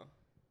their Jello?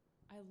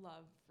 I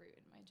love fruit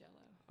in my Jello.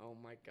 Oh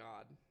my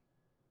God.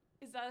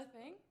 Is that a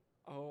thing?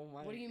 Oh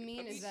my. What do you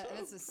mean? That's Is that so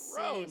that's a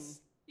gross.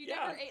 sin? You Yeah.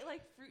 never ate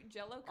like fruit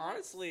Jello cups?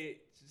 Honestly,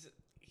 just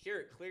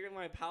here, clear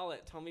my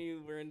palate. Tell me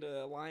we're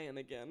into Lion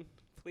again,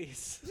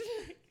 please.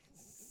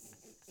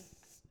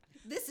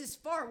 This is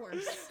far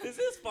worse. This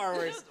is far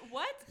worse.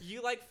 What?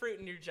 You like fruit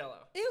in your Jello?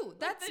 Ew,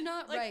 that's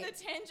not like right. the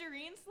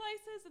tangerine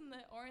slices and the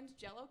orange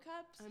Jello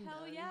cups. I'm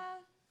Hell done. yeah.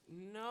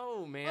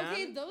 No, man.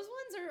 Okay, those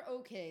ones are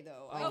okay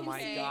though. I Oh can my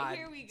say. God.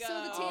 Here we go. So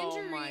the Oh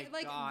tangerine, my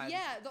like, God.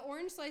 yeah, the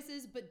orange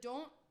slices, but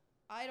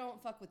I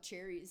don't fuck with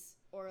cherries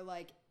or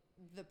like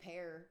the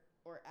pear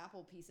or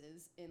apple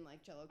pieces in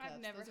like Jello cups.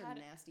 I've never those had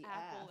are nasty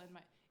apple AF. in my.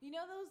 You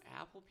know those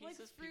Apple like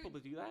pieces? fruit- People to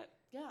do that?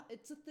 Yeah,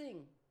 it's a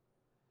thing.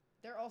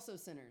 They're also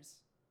sinners.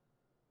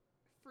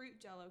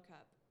 fruit Jello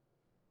cup.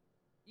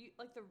 You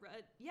like the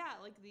red? Yeah,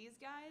 like these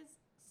guys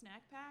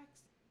snack packs.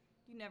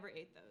 You never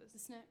ate The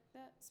those. snack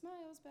that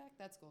smiles back.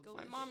 That's gold. My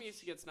Delicious. mom used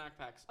to get snack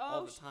packs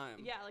all the time.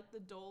 Yeah, like the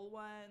Dole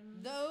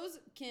ones Those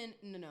can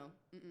no.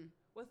 Mm-mm.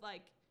 with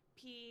like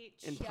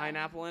peach And Yeah.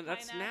 pineapple in.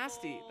 That's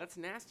nasty. Pineapple. That's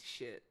nasty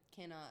shit.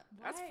 Cannot.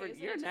 That's Why? for Is it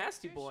you're a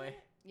nasty texture boy.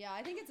 shit? Yeah,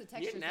 I think it's a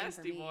texture You're a thing for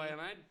nasty me. boy,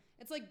 and I.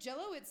 It's like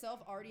Jello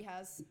itself already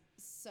has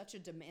such a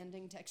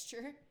demanding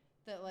texture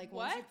that like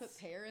once you What? put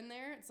pear in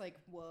there, it's like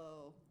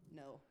whoa,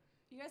 no.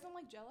 You guys don't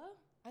like Jello?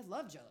 I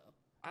love Jello.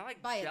 I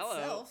like By Jello,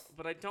 itself.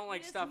 but I don't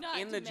like It is stuff not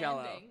in the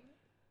Jello. demanding.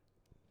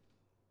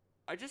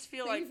 I just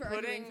feel Thank like you for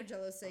arguing putting. for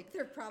Jello's sake.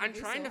 They're probably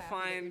trying so to happy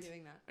that you're find-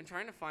 doing that. I'm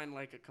trying to find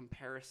like a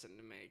comparison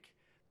to make,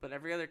 but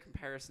every other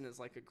comparison is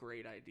like a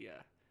great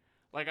idea.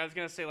 Like I was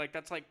gonna say, like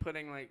that's like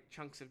putting like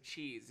chunks of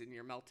cheese in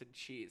your melted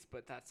cheese,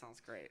 but that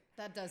sounds great.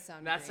 That does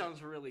sound That great.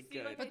 sounds really See,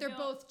 good. like, But I they're don't-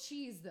 both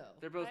cheese though.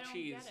 They're both I don't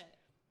cheese. get it.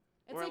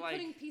 It's or like, like-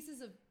 putting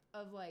pieces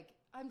of like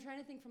I'm trying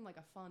to think from like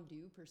a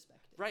fondue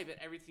perspective. Right, but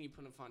everything you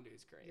put in fondue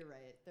is great. You're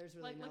right. There's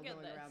really Like, no look at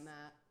going this. around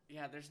that.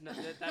 Yeah, there's no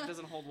that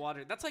doesn't hold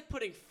water. That's like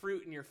putting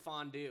fruit in your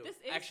fondue. This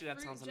is Actually, that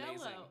fruit sounds Jello.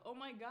 amazing. Oh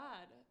my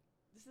god,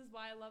 this is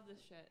why I love this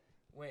shit.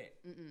 Wait,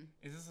 Mm-mm.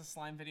 is this a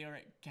slime video?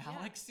 Right,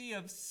 Galaxy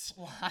of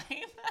Slime.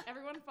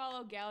 Everyone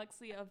follow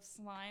Galaxy of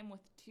Slime with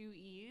 2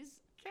 E's.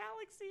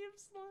 Galaxy of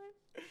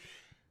Slime.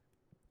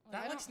 I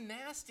That don't- looks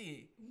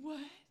nasty.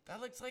 What?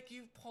 That looks like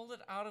you pulled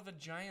it out of a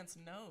giant's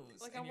nose.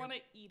 Like I want to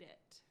eat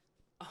it.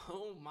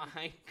 Oh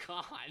my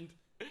god.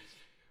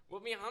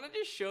 What Mihana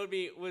just showed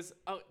me was.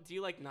 Oh, do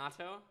you like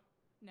natto?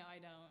 No, I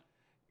don't.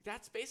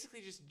 That's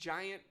basically just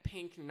giant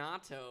pink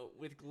natto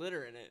with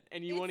glitter in it,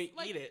 and you It's want to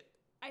like- eat it.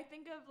 I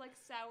think of like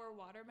sour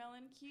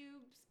watermelon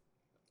cubes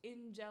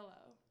in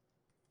Jello.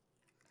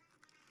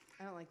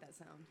 I don't like that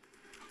sound.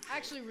 I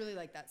actually really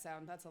like that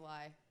sound. That's a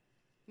lie.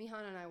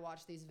 Mihana and I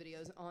watched these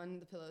videos on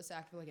the pillow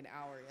sack for like an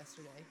hour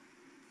yesterday.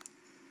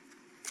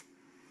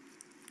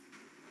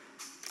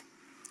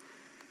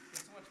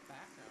 There's so much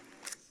background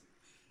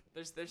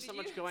noise. There's so Did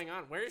much you- going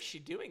on. Where is she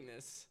doing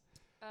this?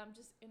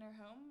 Just in her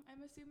home,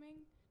 I'm assuming.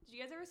 Did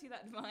you guys ever see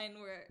that Vine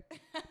where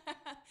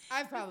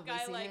I've probably this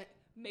guy seen like it.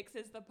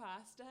 mixes the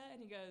pasta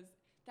and he goes,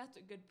 "That's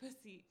a good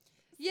pussy."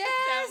 Yes.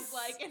 Sounds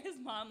like, and his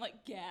mom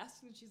like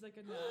gasped and she's like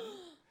a nun.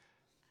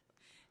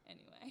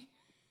 Anyway.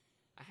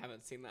 I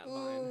haven't seen that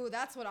Vine. Ooh,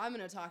 that's what I'm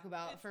gonna talk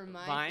about for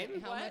my Vine?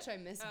 thing, how What? much I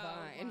miss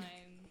Vine.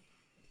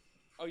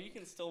 Oh, you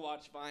can still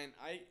watch Vine.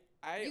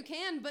 You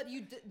can, but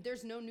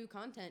there's no new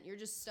content. You're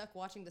just stuck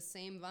watching the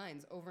same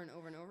Vines over and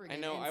over and over I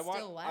again. know. And I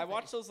still watch. I laughing.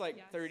 watch those like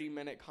Yes.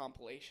 30-minute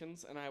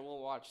compilations, and I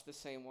will watch the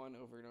same one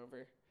over and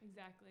over.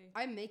 Exactly.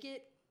 I make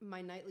it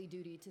my nightly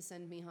duty to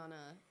send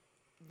Mihana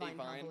Vine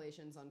Vine?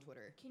 compilations on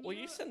Twitter. Can Well,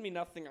 you send me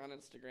nothing on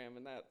Instagram,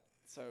 and that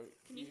so.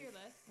 Can you hear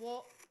this?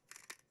 Well,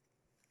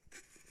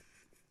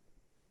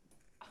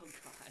 Oh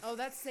God. oh,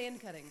 that's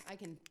sand cutting. I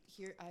can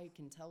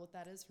tell what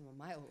that is from a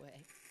mile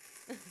away.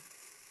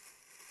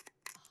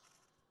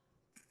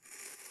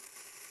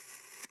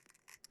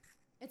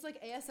 It's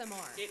like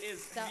ASMR. It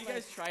is. That, Have you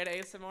guys tried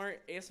ASMR?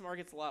 ASMR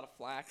gets a lot of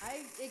flack.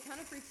 It kind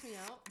of freaks me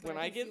out. But When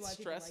I I can get see why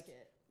people stressed- like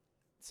it.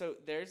 So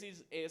there's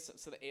these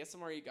so the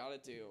ASMR you gotta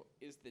do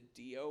is the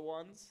Dio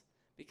ones,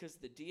 because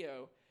the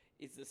Dio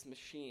is this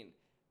machine,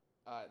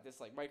 this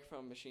like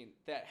microphone machine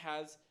that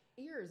has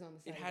Ears on the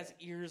side. it has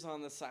ears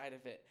on the side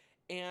of it,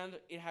 and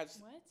it has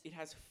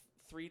What?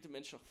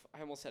 3-dimensional. I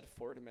almost said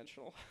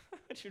 4-dimensional,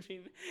 which would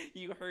mean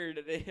you heard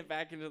it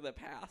back into the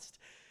past.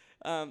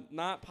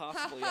 Not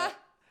possible yet.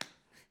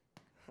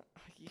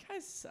 You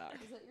guys suck.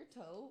 Is that your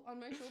toe on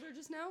my shoulder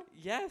just now?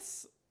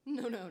 Yes.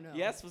 No.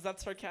 Yes. Was that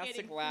sarcastic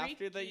Getting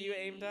laughter that you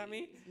freaky. aimed at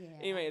me? Yeah.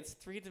 Anyway, it's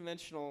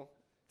three-dimensional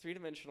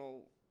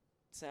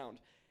sound,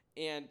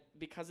 and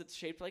because it's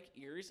shaped like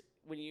ears,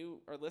 when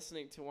you are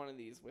listening to one of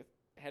these with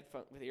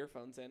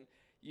earphones in,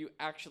 you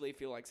actually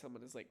feel like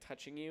someone is like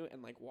touching you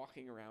and like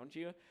walking around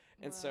you,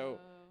 and so Whoa.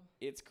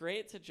 it's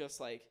great to just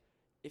like,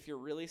 if you're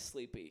really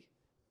sleepy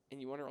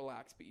and you want to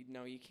relax but you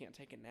know you can't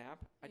take a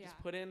nap, I just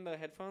Yeah. put in the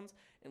headphones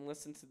and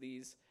listen to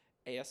these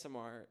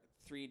ASMR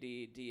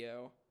 3D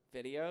Dio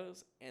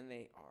videos, and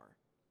they are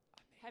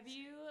amazing. Have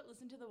you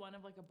listened to the one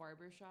of like a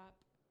barber shop?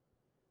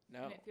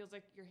 No. And it feels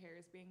like your hair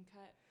is being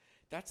cut.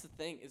 That's the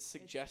thing, is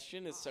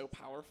suggestion is so awesome.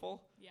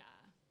 powerful. Yeah.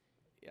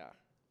 Yeah.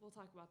 We'll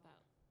talk about that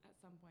at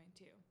some point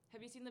too.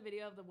 Have you seen the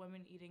video of the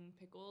woman eating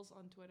pickles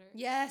on Twitter?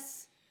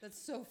 Yes,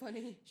 that's so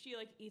funny. She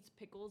like eats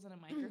pickles in a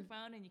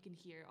microphone, and you can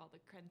hear all the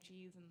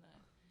crunchies and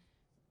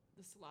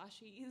the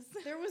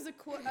sloshies. There was a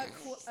tweet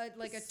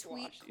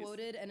Sloshies.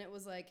 quoted, and it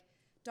was like,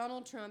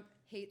 Donald Trump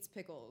hates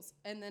pickles,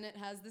 and then it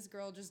has this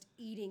girl just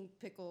eating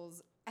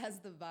pickles as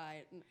the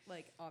Vine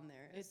like on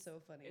there. It's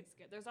so funny. It's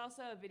good. There's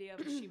also a video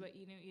of Shiba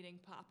Inu eating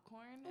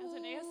popcorn as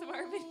an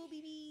ASMR video.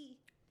 baby.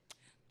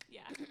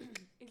 Yeah,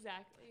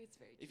 exactly. It's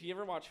very cute. If you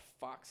ever watch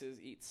foxes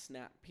eat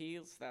snap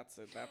peas, that's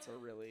a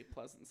really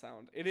pleasant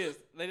sound. It is.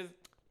 They just.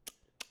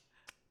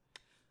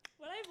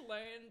 What I've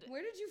learned.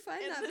 Where did you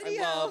find It's- that I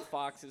video? love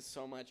foxes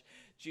so much.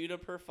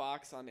 Juniper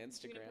Fox on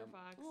Instagram. Juniper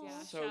Fox, Aw. yeah.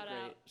 So shout great.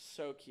 out.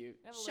 So cute.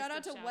 We have a Shout out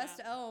list to of West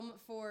shout-outs. Elm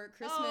for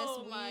Christmas.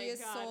 Oh my we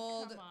God,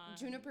 sold come on.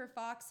 Juniper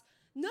Fox.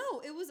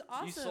 No, it was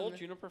awesome. You sold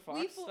Juniper Fox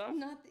we stuff?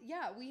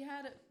 we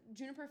had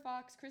Juniper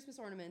Fox Christmas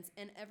ornaments,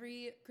 and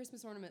every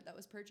Christmas ornament that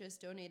was purchased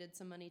donated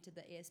some money to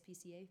the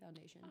ASPCA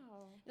Foundation.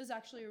 Oh. It was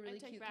actually a really I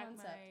take cute back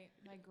concept.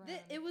 my groan.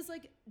 It was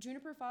like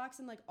Juniper Fox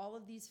and like all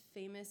of these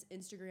famous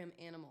Instagram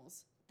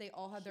animals. They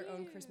all had their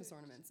own Christmas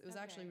Cute. ornaments. It was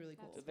Okay, actually really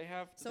cool. Did they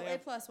have? So did A they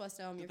have, plus West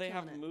Elm, did you're they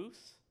have killing it.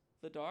 Moose,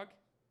 the dog?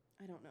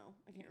 I don't know.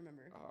 I can't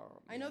remember. Oh,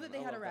 I know man, that they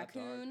had a love that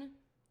dog. raccoon.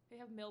 They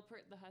have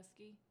Milpert the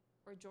husky,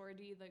 or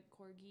Jordy the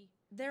corgi.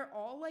 They're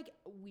all like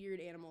weird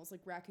animals,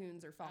 like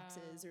raccoons or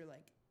foxes or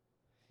like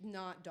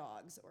not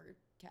dogs or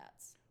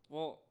cats.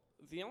 Well,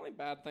 the only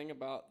bad thing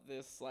about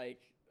this like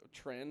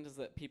trend is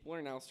that people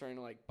are now starting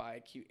to like buy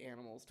cute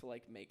animals to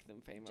like make them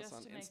famous Just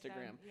on to make Instagram,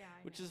 them, yeah,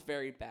 I which know. is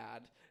very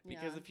bad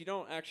because Yeah. if you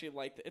don't actually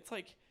like it's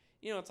like,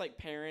 you know, it's like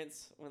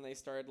parents when they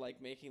started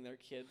like making their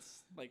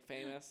kids like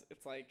famous.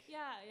 It's like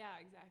Yeah,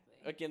 exactly.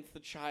 against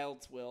the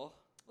child's will.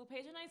 Well,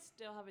 Paige and I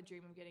still have a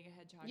dream of getting a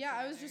hedgehog. Yeah,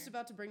 I was together. just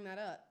about to bring that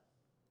up.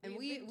 And We've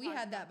we been talking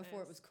had that about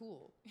before it this. was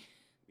cool.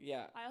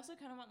 Yeah. I also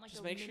kind of want like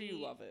Just a make mini, sure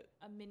you love it.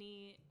 a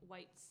mini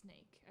white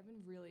snake. I've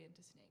been really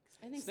into snakes.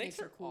 I think Snakes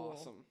snakes, are cool.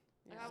 awesome.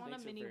 Like, Yeah. I want a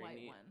Snakes are mini very white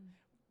neat. one.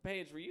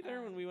 Paige, were you there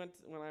Uh,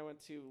 when I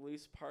went to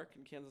Loose Park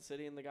in Kansas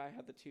City and the guy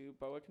had the 2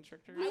 boa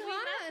constrictors? We met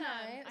Mihana and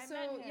him. I, I so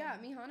met yeah,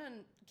 him. Mihana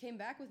came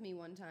back with me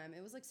one time.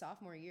 It was like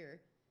sophomore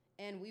year,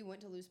 and we went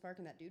to Loose Park,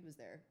 and that dude was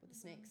there with the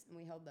snakes, and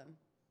we held them.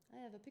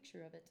 I have a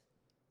picture of it.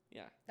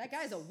 Yeah. That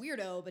guy's a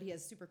weirdo, but he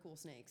has super cool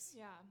snakes.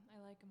 Yeah,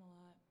 I like him a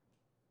lot.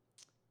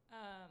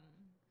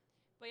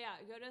 But yeah,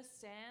 go to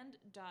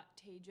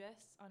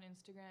sand.tagus on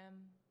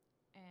Instagram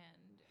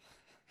and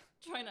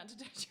try not to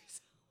touch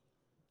yourself.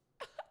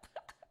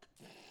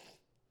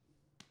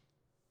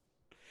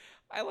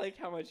 I like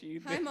how much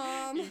you Hi,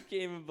 Mom. you can't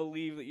even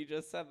believe that you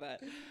just said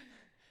that.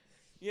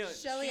 You know,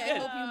 Shelly, she I did.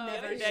 hope you The never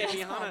other hear day, this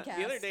Mihana,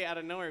 the other podcast. day out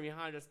of nowhere,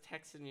 Mihana just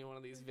texted me one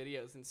of these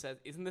videos and said,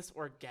 "Isn't this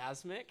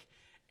orgasmic?"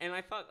 And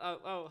I thought,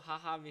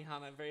 haha,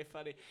 Mihana, very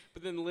funny.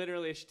 But then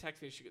literally she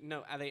texted me, she goes,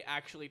 no, they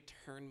actually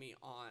turned me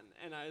on.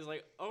 And I was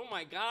like, oh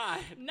my God.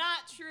 Not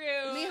true.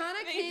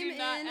 Mihana They came do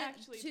not in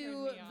actually turn to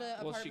me on. the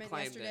Well, she apartment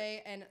claimed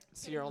yesterday and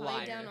So you're a laid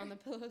liar. down on the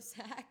pillow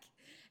sack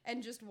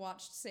and just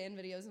watched sand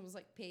videos and was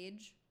like,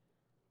 Paige,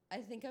 I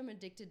think I'm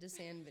addicted to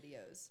sand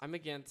videos. I'm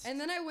against. And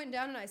then I went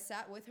down and I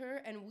sat with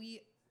her and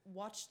we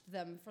watched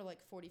them for like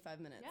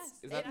 45 minutes. Yes.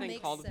 Is that It thing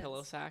makes called a sense.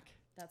 pillow sack?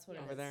 That's what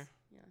it Over is. there?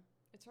 Yeah.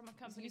 It's from a 'Cause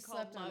company you called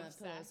slept on Love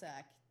a pillow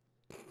Sack.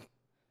 sack.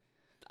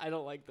 I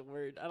don't like the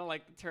word. I don't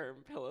like the term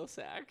pillow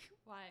sack.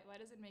 Why? Why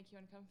does it make you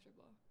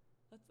uncomfortable?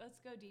 Let's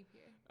go deep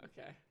here.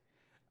 Okay.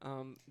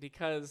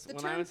 Because The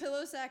when I term was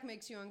pillow sack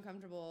makes you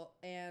uncomfortable,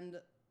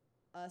 and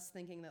us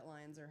thinking that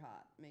lions are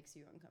hot makes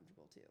you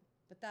uncomfortable too.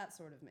 But that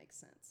sort of makes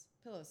sense.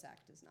 Pillow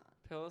sack does not.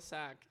 pillow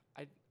sack,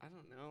 I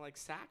don't know. Like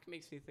sack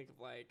makes me think of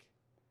like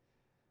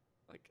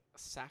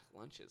sack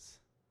lunches.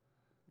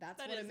 That's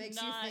That what it is makes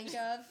not- you think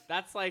of.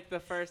 That's like the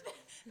first.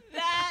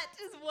 That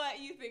is what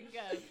you think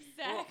of.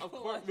 Well, Sack of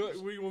course, lunch.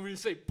 we want me to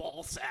say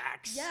ball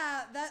sacks.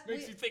 Yeah, that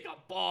Makes you think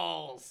of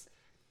balls.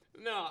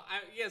 No,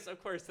 yes,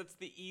 of course, that's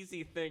the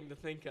easy thing to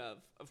think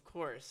of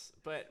course.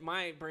 But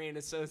my brain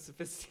is so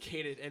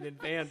sophisticated and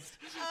advanced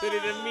that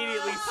it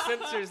immediately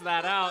censors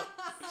that out.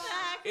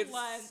 Sack It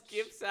lunch.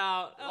 skips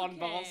out on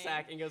ball Okay.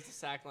 sack and goes to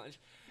sack lunch.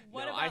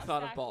 What no, about I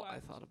thought sack of ball. lunch? I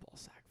thought of ball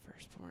sack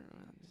first. That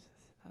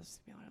was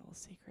my little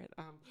secret.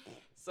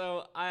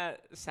 So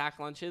sack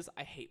lunches.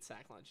 I hate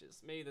sack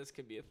lunches. Maybe this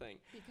could be a thing.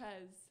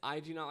 Because I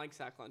do not like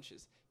sack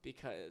lunches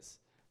because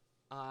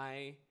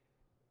I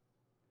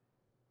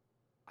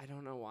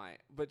don't know why,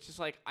 but just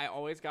like I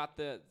always got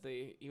the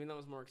even though it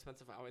was more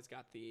expensive, I always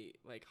got the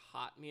like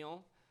hot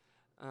meal,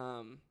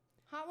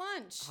 Hot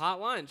lunch. hot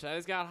lunch. I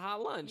always got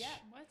hot lunch. yeah,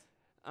 what?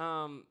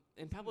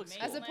 In public Main-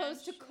 school. As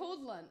opposed to Lunch.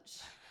 cold lunch.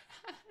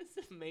 Is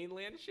it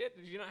mainland shit?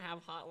 Did you not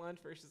have hot lunch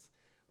versus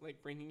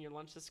like bringing your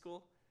lunch to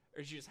school,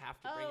 or did you just have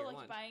to bring Oh, your like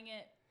lunch? buying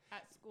it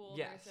at school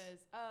Yes. versus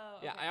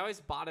Yeah, okay. I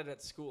always bought it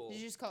at school. Did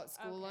you just call it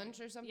school Okay. lunch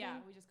or something? Yeah,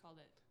 we just called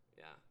it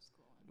Yeah,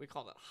 school lunch. we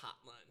called it hot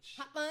lunch.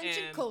 Hot lunch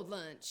and cold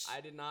lunch. I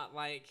did not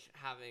like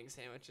having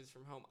sandwiches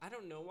from home. I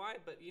don't know why,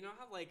 but you know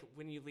how like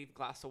when you leave a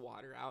glass of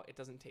water out, it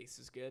doesn't taste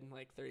as good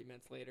like 30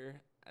 minutes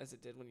later as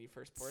it did when you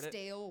first poured it?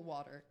 Stale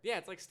water. Yeah,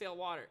 it's like stale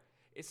water.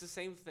 It's the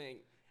same thing.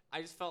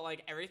 I just felt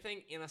like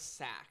everything in a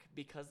sack,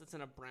 because it's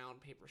in a brown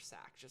paper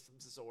sack, just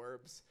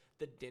absorbs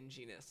the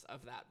dinginess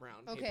of that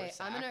brown paper Okay,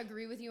 sack. I'm gonna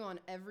agree with you on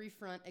every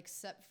front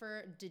except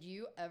for, did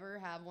you ever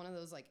have one of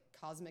those like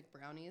cosmic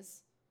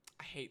brownies?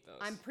 I hate those.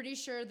 I'm pretty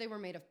sure they were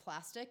made of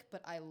plastic,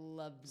 but I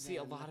loved them. See,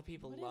 a lot of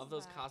people What love is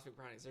those that? cosmic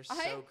brownies. They're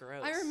I, so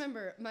gross. I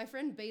remember my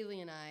friend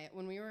Bailey and I,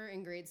 when we were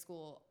in grade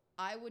school,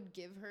 I would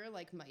give her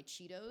like my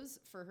Cheetos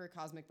for her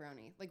cosmic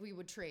brownie. Like we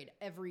would trade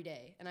every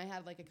day, and I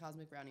had like a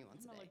cosmic brownie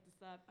once I'm a gonna day. look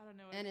this up. I don't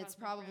know what And a it's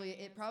cosmic probably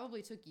brownie it is.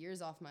 probably took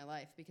years off my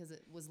life because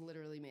it was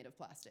literally made of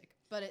plastic,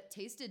 but it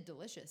tasted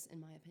delicious in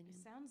my opinion.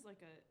 It sounds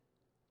like a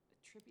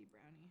trippy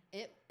brownie.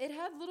 It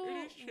had little, It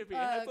is trippy. It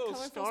had little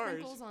colorful stars.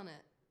 sprinkles on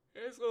it.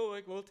 There's little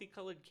like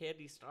multicolored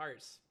candy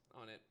stars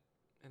on it,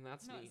 and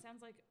that's No, neat. it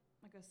sounds like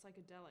a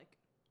psychedelic.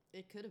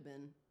 It could have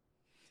been.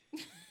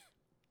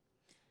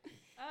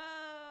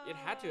 Oh. It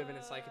had to have been a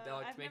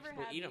psychedelic to I've make never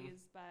people had eat 'em.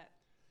 these, but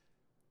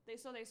they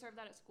serve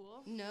that at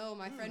school. No,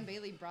 my friend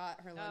Bailey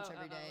brought her lunch Oh,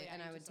 every oh, day, yeah,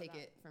 and you I would just said take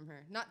that. it from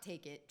her. Not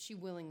take it. She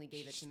willingly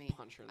gave it Just to me.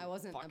 punch her in I the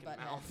wasn't a fucking butthead.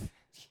 mouth.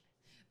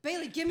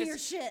 Bailey, give me your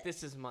This- shit.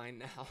 This is mine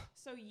now.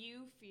 So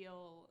you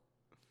feel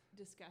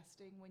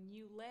disgusting when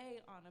you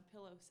lay on a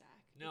pillow sack.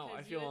 No, I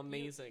because feel you-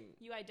 amazing.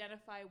 You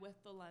identify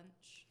with the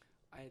lunch,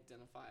 I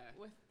identify.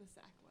 with the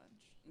sack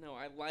lunch. No,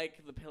 I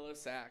like the pillow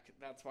sack.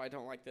 That's why I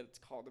don't like that it's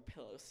called a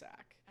pillow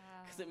sack.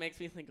 Because it makes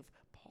me think of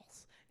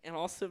balls. And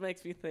also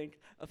makes me think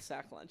of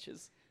sack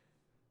lunches.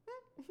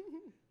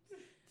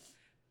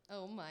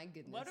 Oh my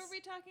goodness. What are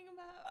we talking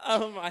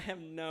about? I have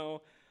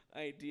no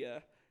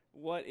idea.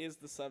 What is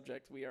the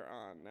subject we are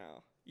on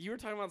now? You were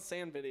talking about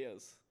sand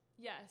videos.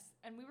 Yes,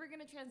 and we were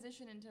gonna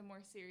transition into a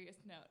more serious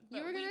note. You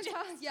but were we gonna just-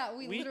 talk? Yeah,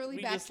 we literally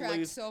we just backtracked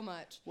lose- so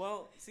much.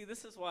 Well, see,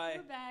 this is why.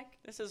 We're back.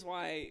 This is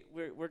why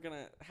we're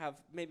gonna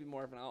have maybe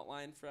more of an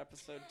outline for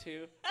episode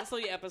 2. This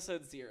will be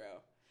episode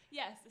 0.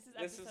 Yes, this is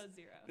This is- episode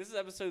 0. This is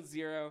episode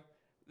 0.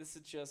 This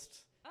is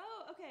just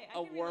Oh, okay. I a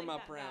can relate warm-up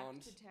that back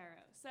round. to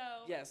tarot.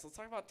 So yes. Let's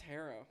talk about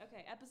tarot.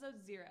 Okay,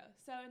 episode 0.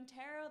 So in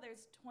tarot,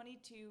 there's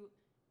 22.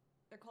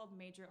 They're called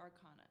major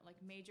arcana,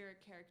 like major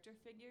character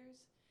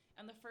figures.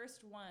 And the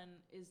first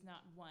one is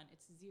not 1;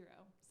 it's 0.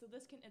 So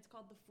it's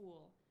called the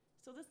Fool.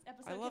 So this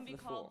episode love can be the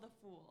called Fool. the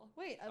Fool.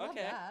 Wait, I love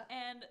Okay. that.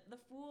 And the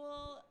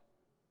Fool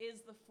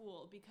is the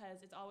Fool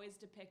because it's always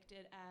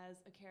depicted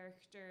as a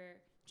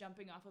character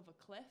jumping off of a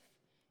cliff,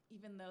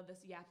 even though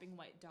this yapping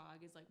white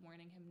dog is like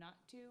warning him not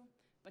to,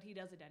 but he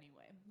does it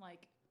anyway.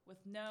 Like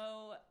with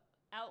no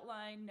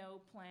outline, no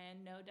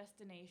plan, no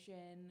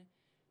destination,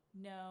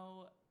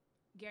 no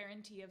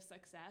guarantee of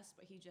success,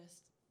 but he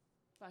just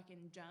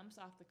fucking jumps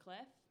off the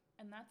cliff.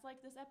 And that's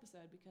like this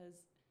episode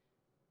because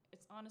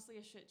it's honestly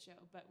a shit show,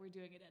 but we're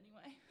doing it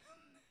anyway.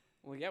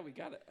 Well, yeah, we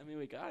got it. I mean,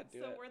 we got to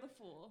do So it. we're the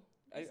fool.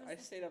 I This is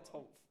the stayed up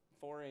fool. till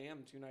 4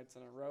 a.m. 2 nights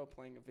in a row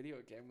playing a video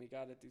game. We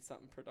got to do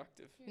something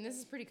productive. And this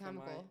is pretty For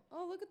my- comical.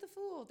 Oh, look at the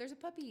fool. There's a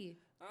puppy.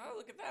 Oh,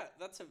 look at that.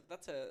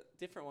 That's a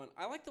different one.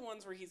 I like the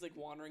ones where he's like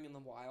wandering in the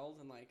wild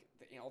and like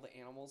all the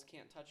animals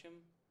can't touch him.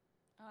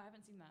 Oh, I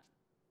haven't seen that.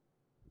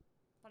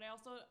 But I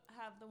also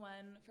have the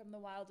one from the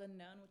Wild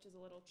Unknown, which is a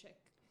little chick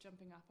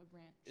jumping off a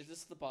branch. Is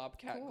this the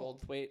Bobcat Cool.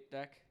 Goldthwait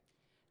deck?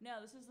 No,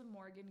 this is the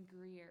Morgan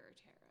Greer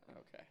tarot.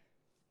 Okay.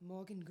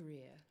 Morgan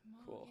Greer.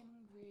 Cool. Morgan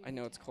Greer I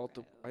know it's called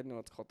the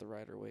tarot.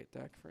 Rider-Waite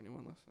deck for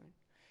anyone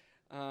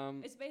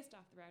listening. It's based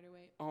off the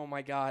Rider-Waite. Oh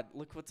my God!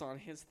 Look what's on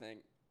his thing.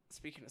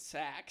 Speaking of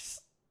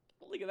sacks,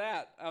 look at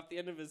that off the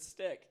end of his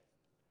stick.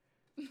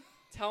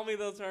 Tell me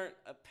those aren't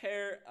a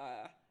pair.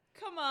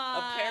 Come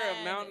on. pair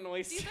of mountain These are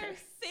oysters.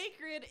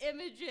 sacred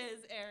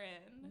images,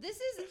 Aaron. This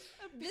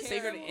is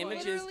Sacred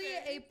images. literally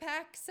a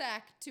pack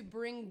sack to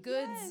bring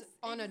goods Yes,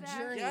 on a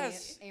exactly. journey,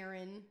 Yes.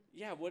 Aaron.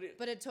 Yeah. What?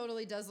 But it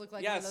totally does look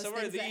like Yeah, one of those so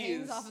are things that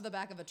hangs these. off of the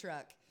back of a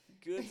truck.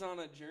 Goods on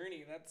a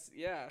journey. That's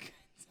yeah.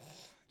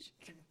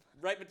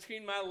 Right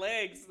between my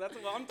legs. That's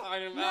what I'm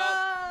talking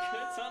about.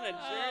 Goods on a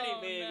journey,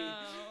 Oh, baby.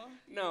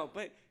 No. No,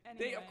 but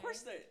they, of Anyway.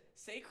 course, the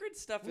sacred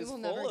stuff We is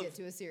will full never of get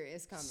to a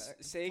serious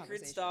sacred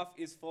conversation. stuff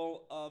is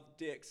full of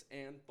dicks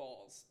and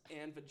balls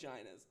and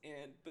vaginas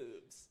and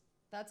boobs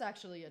That's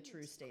actually a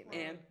true statement.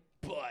 and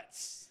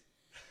butts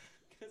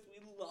because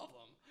we love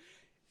them.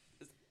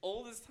 As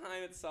old as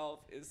time itself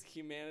is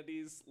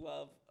humanity's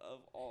love of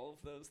all of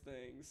those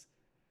things.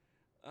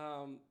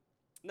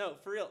 No,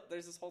 for real.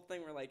 There's this whole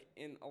thing where, like,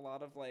 in a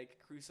lot of like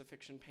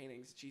crucifixion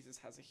paintings, Jesus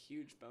has a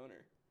huge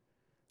boner.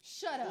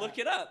 Shut up. Look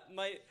it up.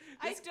 I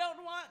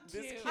don't want to.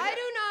 this kid- I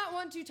do not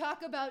want to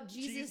talk about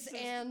Jesus Jesus.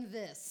 and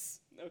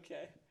this.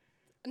 Okay.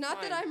 Not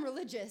Fine. that I'm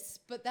religious,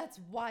 but that's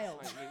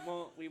wild.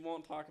 Fine, we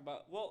won't talk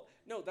about. Well,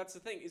 no, that's the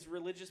thing. Is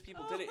religious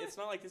people did it. It's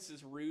not like this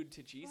is rude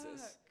to Jesus.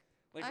 Fuck.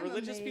 Like I'm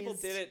religious people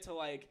did amazed. it to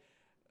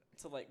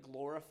like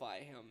glorify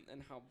him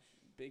and how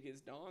big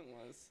his dong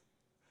was.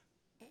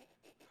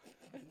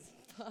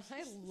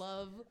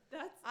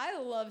 That's. I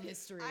love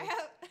history. I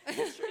have.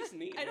 History's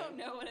neat. I man. don't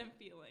know what I'm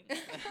feeling.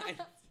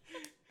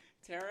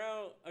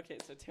 Tarot. Okay,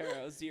 so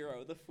tarot.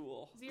 Zero. The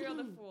fool. Zero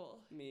the fool.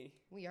 Me.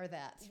 We are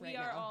that right We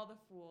are now. all the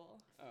fool.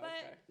 Oh, But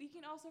okay. we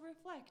can also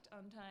reflect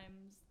on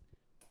times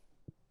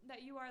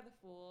that you are the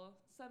fool.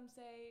 Some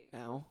say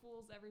Ow.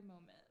 fools every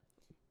moment.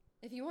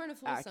 If you aren't a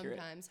fool Accurate.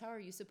 sometimes, how are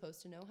you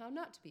supposed to know how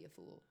not to be a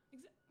fool?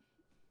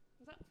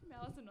 Was that from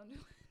Alice in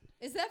Wonderland?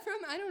 Is that from?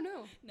 I don't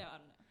know. No, I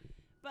don't know.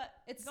 But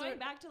It's going sort-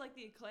 back to like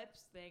the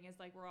eclipse thing is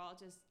like we're all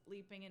just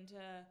leaping into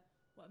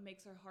what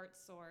makes our hearts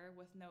soar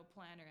with no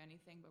plan or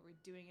anything, but we're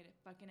doing it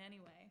fucking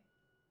anyway.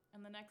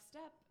 And the next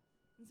step.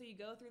 And so you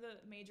go through the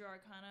major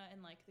arcana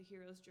and like the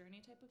hero's journey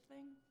type of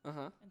thing.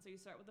 And so you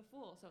start with the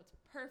fool. So it's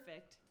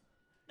perfect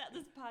that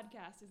this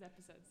podcast is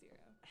episode 0.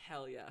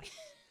 Hell yeah.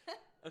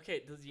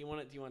 Okay, do you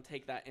want to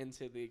take that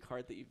into the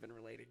card that you've been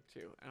relating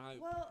to? And I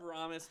Well-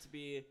 promise to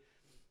be.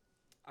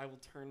 I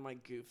will turn my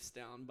goofs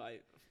down by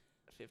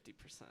 50%.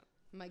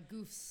 My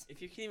goofs.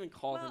 If you can even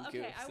call them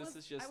goofs, this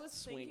is just I was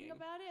swinging. thinking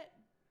about it,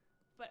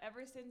 but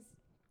ever since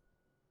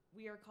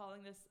we are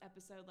calling this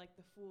episode like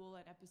the Fool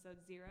and episode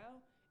 0,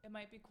 it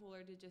might be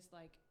cooler to just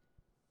like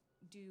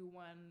do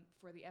one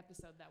for the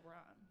episode that we're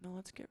on. No,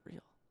 let's get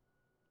real.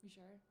 You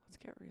sure? Let's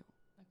get real.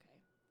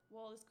 Okay.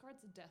 Well, this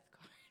card's a death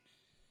card.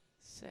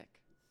 Sick.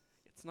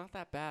 It's not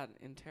that bad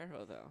in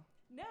tarot though.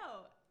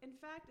 No, in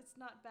fact, it's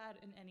not bad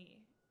in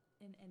any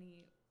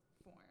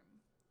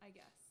form, I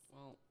guess.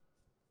 Well,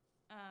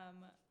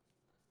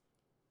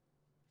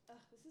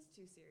 This is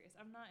too serious.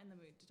 I'm not in the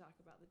mood to talk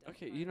about the death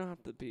okay, card. you don't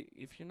have to be.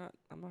 If you're not,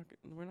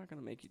 we're not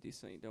gonna make you do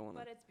something you don't want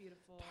But to. it's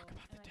beautiful. Talk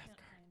about the and death I can't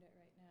card. find it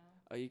right now.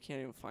 Oh, you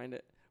can't even find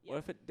it. Yeah. What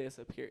if it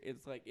disappeared?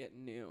 It's like it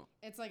knew.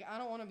 It's like I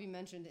don't want to be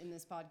mentioned in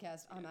this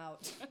podcast. I'm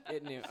out.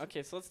 It knew.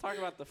 Okay, so let's talk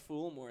about the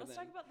fool more Let's then.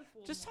 talk about the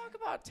Fool. Just more. talk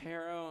about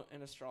tarot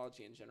and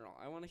astrology in general.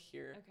 I want to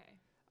hear. Okay.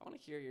 I want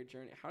to hear your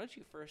journey. How did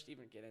you first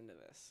even get into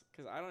this?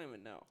 Because I don't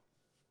even know.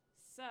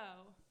 So,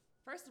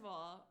 first of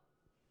all,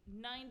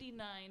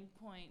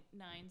 99.96%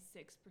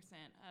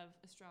 of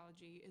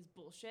astrology is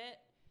bullshit.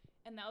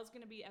 And that was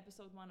going to be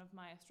episode 1 of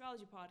my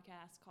astrology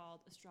podcast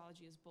called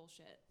Astrology is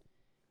Bullshit.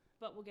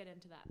 But we'll get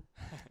into that.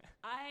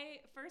 I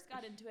first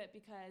got into it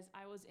because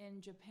I was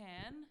in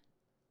Japan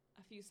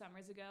a few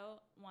summers ago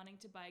wanting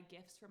to buy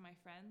gifts for my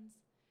friends.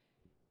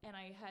 And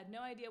I had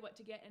no idea what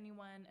to get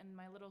anyone. And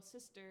my little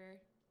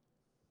sister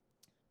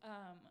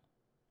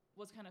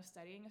was kind of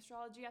studying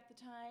astrology at the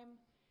time.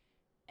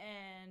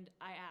 And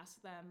I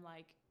asked them,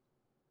 like,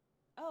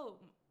 oh,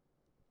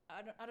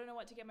 I don't know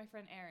what to get my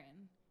friend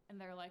Erin. And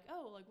they're like,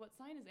 oh, like, what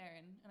sign is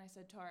Erin? And I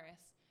said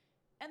Taurus.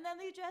 And then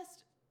they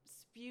just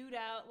spewed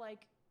out,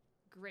 like,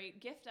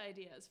 great gift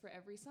ideas for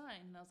every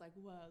sign. And I was like,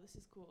 whoa, this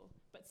is cool.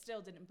 But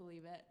still didn't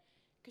believe it.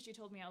 Because she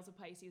told me I was a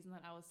Pisces and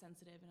that I was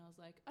sensitive. And I was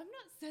like, I'm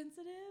not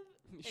sensitive.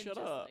 And Shut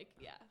just, up. Like,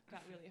 yeah,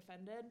 got really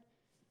offended.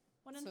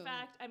 When in So-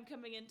 fact, I'm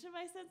coming into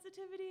my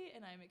sensitivity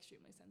and I'm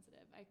extremely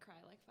sensitive. I cry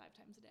like 5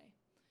 times a day.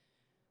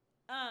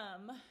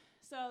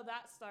 So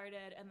that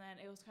started, and then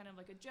it was kind of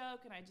like a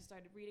joke, and I just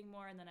started reading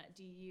more. And then at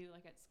DU,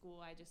 like at school,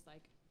 I just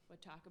like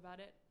would talk about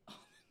it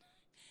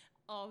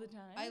all the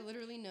time. I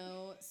literally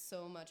know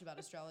so much about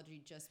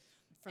astrology just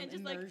from And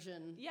just, like,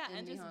 immersion. Yeah, in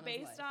and just Mihana's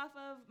based life. off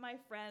of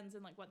my friends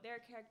and like what their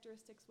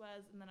characteristics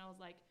was, and then I was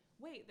like,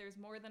 wait, there's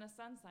more than a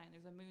sun sign.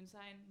 There's a moon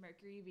sign,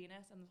 Mercury,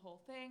 Venus, and the whole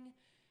thing.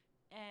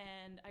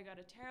 And I got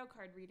a tarot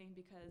card reading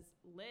because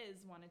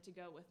Liz wanted to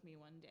go with me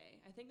one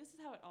day. I think this is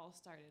how it all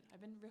started.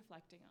 I've been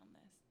reflecting on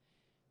this.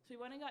 So we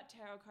went and got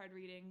tarot card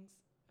readings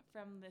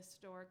from this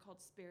store called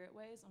Spirit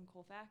Ways on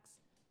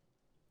Colfax.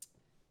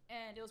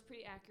 And it was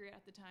pretty accurate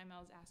at the time. I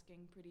was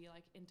asking pretty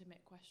like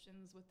intimate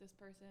questions with this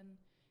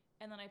person.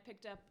 And then I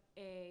picked up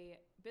a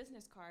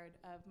business card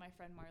of my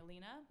friend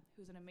Marlena,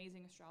 who's an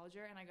amazing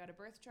astrologer, and I got a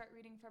birth chart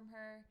reading from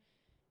her.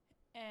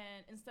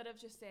 And instead of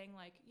just saying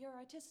like, you're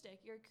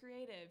artistic, you're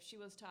creative, she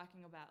was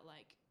talking about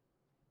like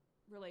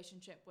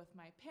relationship with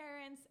my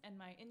parents and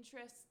my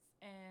interests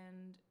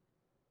and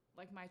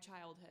like my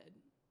childhood.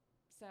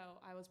 So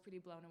I was pretty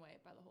blown away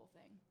by the whole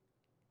thing.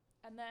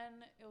 And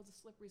then it was a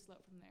slippery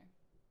slope from there.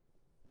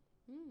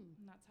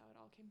 And that's how it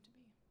all came to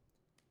be.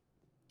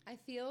 I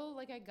feel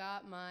like I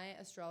got my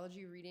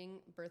astrology reading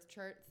birth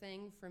chart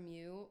thing from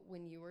you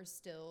when you were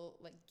still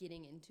like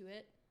getting into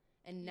it.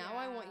 And now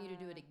I want you to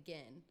do it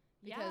again.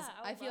 Because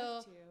Yeah, I would feel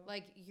love to.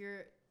 like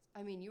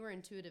you were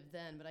intuitive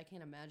then, but I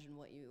can't imagine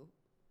what you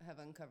have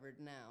uncovered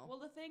now. Well,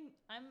 the thing,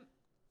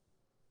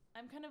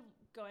 I'm kind of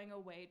going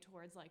away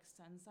towards like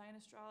sun sign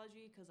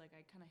astrology because like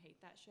I kind of hate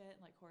that shit,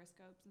 like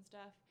horoscopes and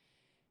stuff.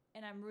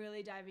 And I'm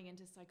really diving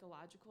into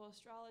psychological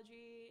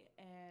astrology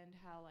and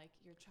how like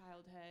your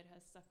childhood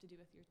has stuff to do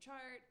with your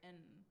chart. And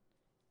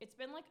it's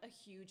been like a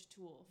huge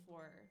tool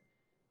for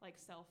like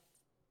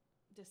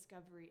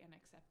self-discovery and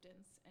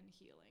acceptance and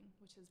healing,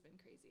 which has been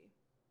crazy.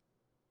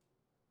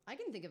 I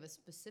can think of a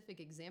specific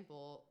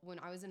example. When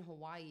I was in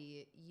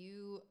Hawaii,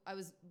 I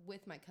was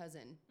with my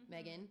cousin,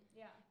 Megan,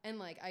 Yeah. and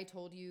like I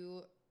told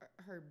you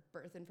her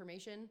birth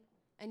information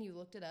and you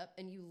looked it up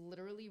and you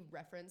literally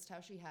referenced how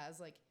she has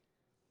like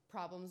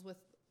problems with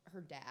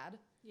her dad.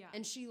 Yeah.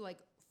 And she like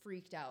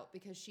freaked out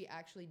because she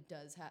actually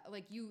does have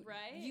like you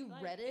Right? you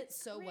Like, read it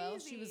it's so well.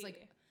 She was like,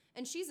 crazy.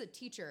 and she's a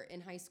teacher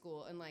in high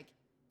school and like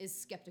is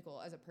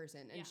skeptical as a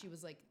person. And Yeah. she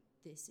was like,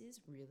 this is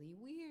really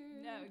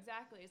weird. No,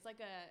 exactly. It's like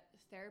a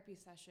therapy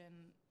session,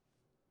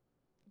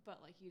 but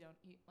like you don't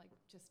eat like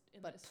just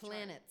in But this chart.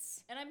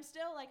 planets. And I'm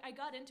still like, I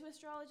got into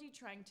astrology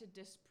trying to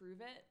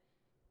disprove it.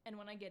 And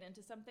when I get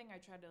into something, I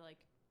try to like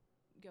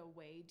go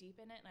way deep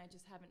in it, and I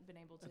just haven't been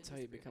able to. That's how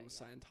you disprove become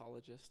a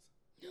it yet. Scientologist.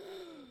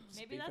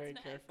 Maybe be that's very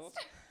next. careful.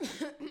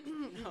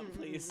 No,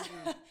 please.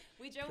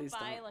 We drove Please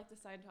by don't. like the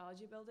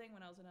Scientology building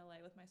when I was in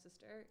LA with my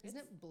sister. Isn't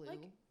It's, it blue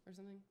like- or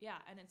something? Yeah,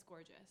 and it's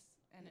gorgeous,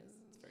 and it's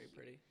It's very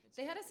pretty.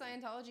 They had a very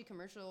pretty. Scientology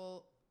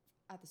commercial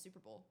at the Super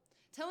Bowl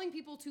telling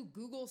people to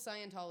Google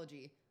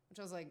Scientology, which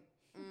I was like,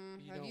 You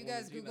have don't you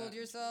wanna guys do Googled that.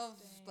 yourself?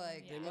 Interesting.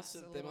 Like, Yeah. They must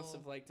it's have. a They must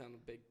have little- like done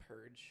a big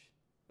purge.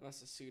 They must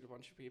have sued a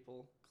bunch of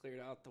people, cleared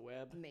out the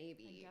web.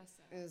 maybe I guess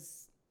so.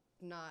 is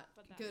not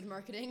But that's good crazy.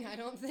 marketing. I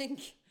don't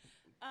think.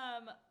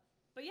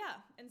 But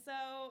yeah, and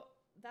so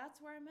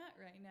that's where I'm at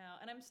right now.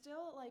 And I'm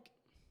still like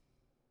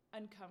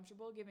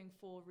uncomfortable giving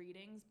full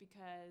readings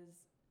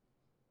because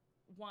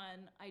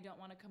one, I don't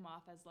want to come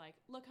off as like,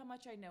 look how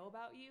much I know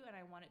about you, and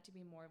I want it to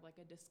be more of like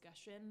a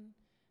discussion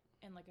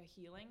and like a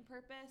healing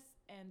purpose.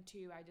 And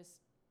two, I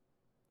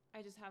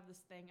just have this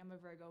thing, I'm a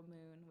Virgo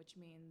moon, which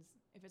means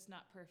if it's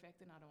not perfect,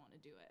 then I don't want to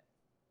do it.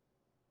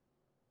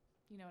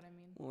 You know what I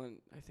mean? Well, and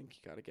I think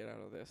you got to get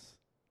out of this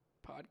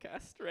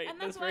podcast right And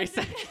this that's very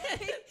why I'm second.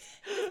 doing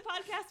this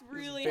podcast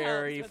really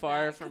very helps with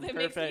far that, from 'cause it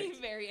makes me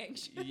perfect. very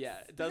anxious. Yeah,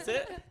 does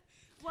it?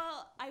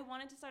 Well, I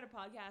wanted to start a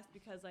podcast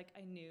because like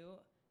I knew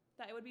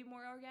that it would be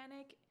more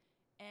organic,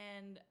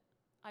 and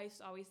I used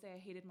to always say I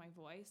hated my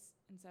voice,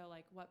 and so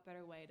like what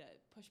better way to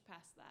push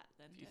past that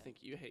than If you to think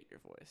you hate your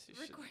voice, you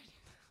record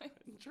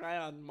should try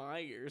on my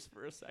ears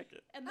for a second.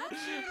 and that's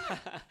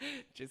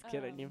Just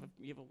kidding. You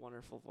have a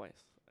wonderful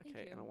voice, Thank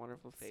okay, and a you.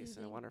 wonderful face and a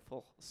Soothing.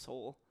 wonderful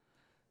soul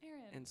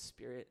Aaron. and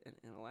spirit and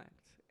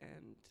intellect,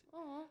 and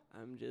Aw.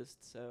 I'm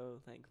just so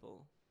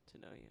thankful to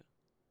know you.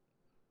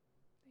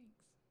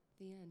 Thanks.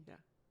 The end. Yeah.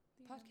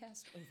 The end.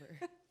 Podcast over.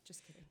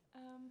 Just kidding.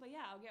 But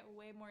yeah, I'll get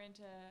way more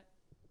into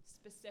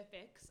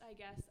specifics, I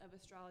guess, of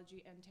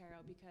astrology and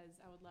tarot because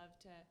I would love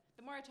to.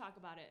 The more I talk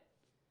about it,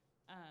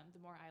 the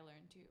more I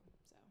learn too.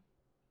 So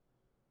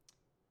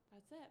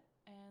that's it.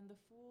 And the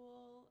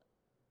Fool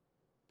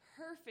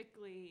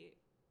perfectly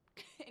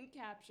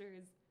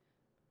captures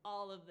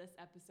all of this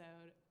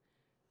episode.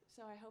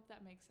 So I hope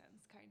that makes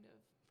sense, kind of,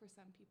 for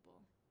some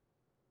people.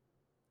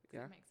 'Cause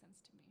Yeah. it makes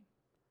sense to me.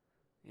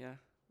 Yeah.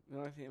 The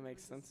only thing that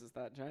makes sense is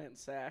that giant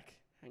sack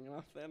hanging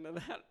off the end of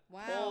that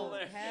Wow. pole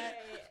there.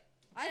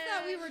 I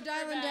thought we were And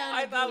dialing we're down.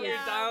 back. I thought we were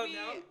Yeah, down.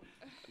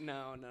 we-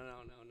 No.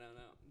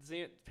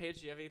 Paige,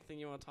 do you have anything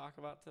you want to talk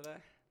about today?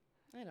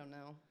 I don't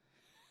know.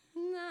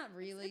 Not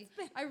really.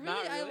 I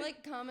really?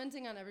 like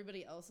commenting on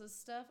everybody else's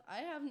stuff.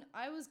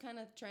 I was kind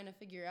of trying to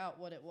figure out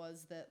what it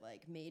was that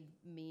like made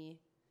me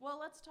Well,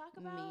 let's talk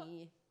about.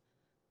 me.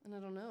 And I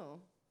don't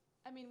know.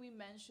 I mean, we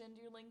mentioned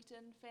your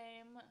LinkedIn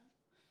fame.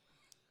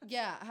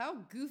 Yeah, how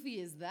goofy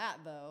is that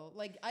though?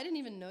 Like, I didn't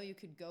even know you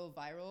could go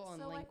viral on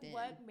So, LinkedIn. like,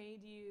 what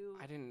made you?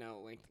 I didn't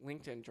know.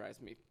 LinkedIn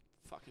drives me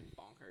fucking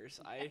bonkers.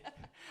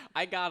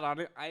 I got on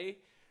it. I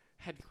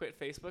had quit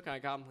Facebook and I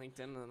got on LinkedIn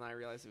and then I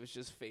realized it was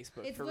just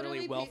Facebook It's for literally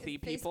really wealthy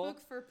people. Facebook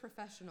for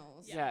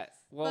professionals. Yeah. Yeah.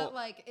 Well, But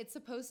like, it's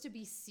supposed to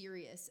be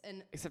serious,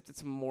 and except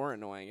it's more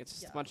annoying. It's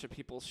just Yeah. a bunch of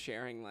people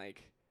sharing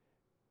like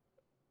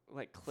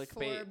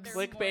clickbait, Forbes.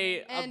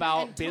 clickbait and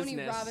about and Tony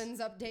business. Robbins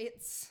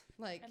updates.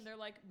 Like, And their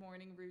like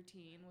morning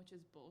routine, which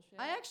is bullshit.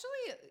 I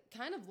actually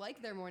kind of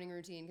like their morning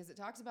routine because it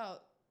talks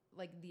about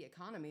like the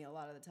economy a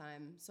lot of the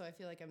time. So I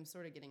feel like I'm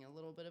sort of getting a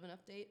little bit of an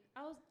update.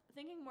 I was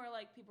thinking more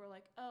like people are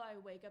like, oh, I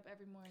wake up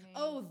every morning.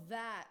 Oh,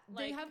 that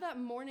they Like- have that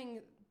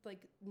morning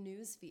like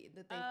news feed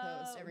that they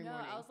post every no,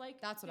 morning. I was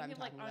like, That's what I'm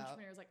thinking of, talking like about.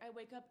 entrepreneurs. Like, I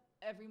wake up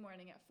every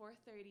morning at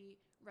 4:30,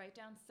 write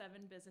down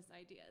 7 business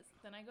ideas.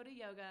 Then I go to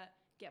yoga,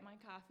 get my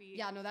coffee.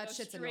 Yeah, no, that go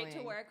shit's straight to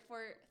annoying. work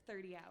for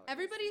 30 hours.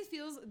 Everybody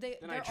feels Then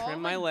I they're all,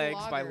 trim my like,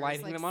 legs by bloggers,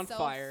 lighting like them on self-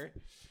 fire.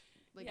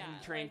 Like, yeah,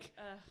 drink.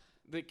 Like,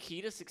 The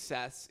key to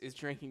success is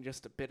drinking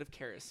just a bit of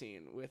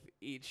kerosene with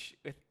each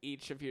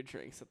of your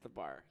drinks at the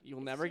bar. You'll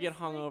It's never get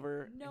just, like,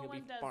 hungover no and you'll be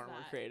one does far more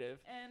that.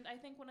 creative. and I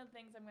think one of the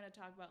things I'm going to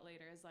talk about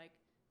later is like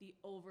the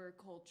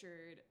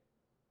over-cultured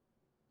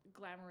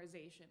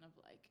glamorization of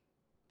like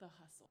the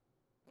hustle.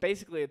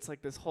 Basically, it's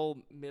like this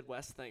whole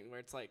Midwest thing where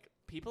it's like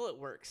people at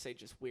work say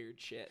just weird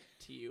shit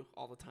to you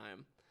all the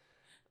time.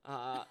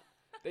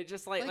 They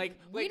just like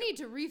we need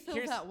to refill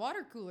here's- that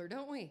water cooler,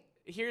 don't we?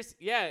 it's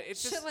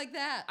Shit just like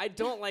that. I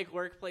don't like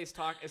workplace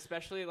talk,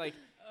 especially like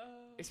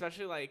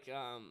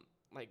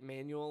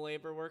manual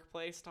labor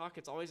workplace talk.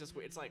 It's always just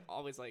weird. It's like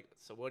always like,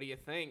 so what do you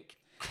think?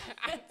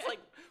 It's like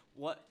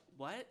what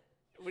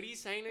are you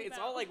saying? It's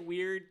all like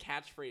weird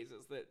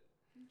catchphrases that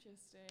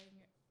Interesting.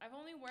 I've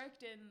only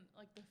worked in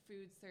like the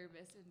food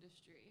service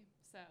industry,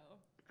 so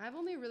I've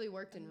only really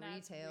worked in And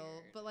that's retail,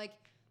 weird. but like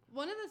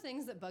one of the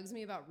things that bugs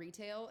me about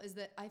retail is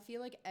that I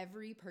feel like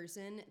every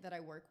person that I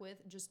work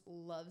with just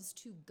loves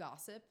to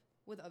gossip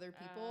with other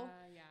people.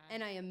 yeah.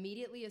 And I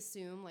immediately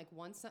assume like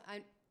once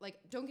I like,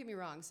 don't get me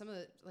wrong, some of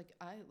the like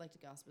I like to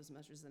gossip as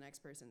much as the next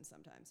person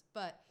sometimes,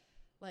 but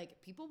like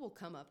people will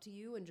come up to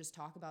you and just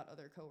talk about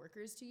other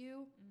coworkers to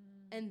you.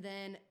 And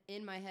then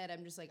in my head,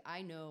 I'm just like,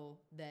 I know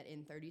that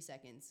in 30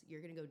 seconds,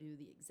 you're going to go do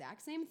the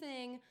exact same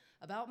thing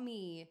about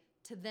me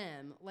to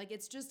them. Like,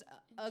 it's just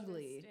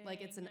ugly.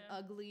 Like, it's an Interesting.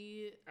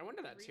 ugly. I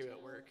wonder that too at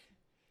Retail? work.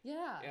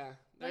 Yeah. Yeah.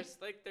 There's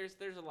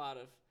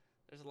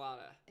a lot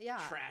of Yeah.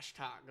 trash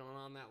talk going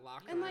on in that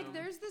locker And room. like,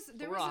 there's this. But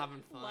There we're was all a-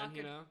 having fun, locker,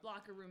 you know.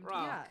 locker room We're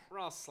all, Yeah. we're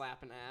all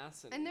slapping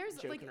ass and And there's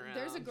joking like around.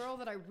 there's a girl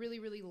that I really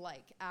really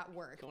like at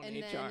work, Going and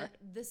to then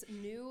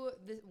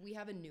HR. we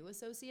have a new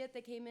associate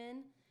that came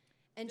in,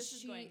 and This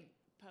is she. going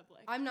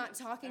public. I'm not Yes.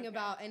 talking Okay.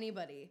 about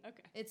anybody.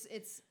 Okay.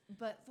 It's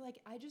but like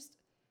I just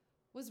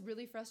was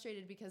really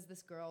frustrated because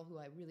this girl who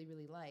I really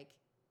really like,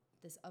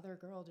 this other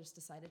girl just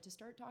decided to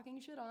start talking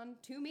shit on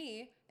to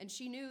me, and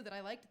she knew that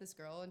I liked this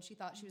girl, and she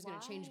thought she was going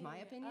to change my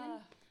Why?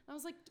 opinion. I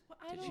was like,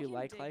 I Did don't. you can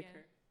like dig like in.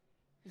 her?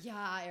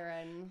 Yeah,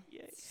 Aaron.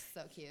 Yay.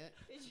 So cute.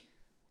 Did you?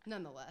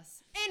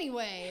 Nonetheless.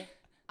 Anyway,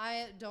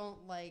 I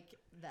don't like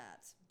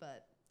that,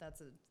 but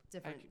that's a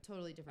different,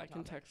 totally I different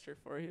can topic. text her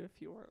for you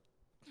if you want.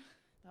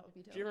 That would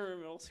be dope. Do you remember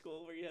middle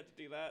school where you had to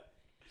do that?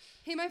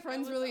 Hey, my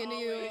friend's I was really into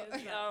you.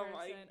 always that Oh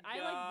my person. I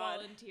God. like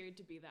volunteered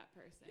to be that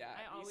person. Yeah,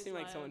 I you always seem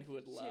like someone loved who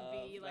would to love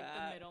be like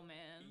that. the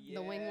middleman.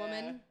 The wing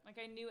woman. Like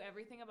I knew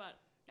everything about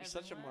You're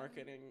such a everyone.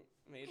 marketing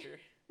major,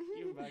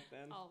 even back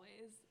then.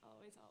 Always.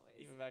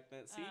 Even back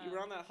then. See, you were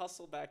on that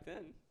hustle back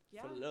then.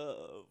 Yeah. For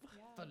love.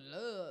 Yeah. For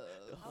love.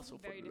 The I was hustle a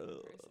very for different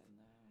love. person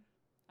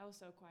though. I was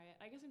so quiet.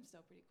 I guess I'm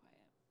still pretty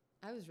quiet.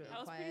 I was really I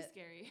was pretty quiet.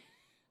 scary.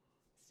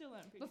 Still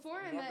am pretty Before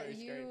I You are met very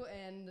you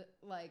and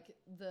like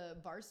the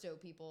Barstow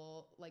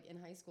people, like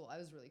in high school, I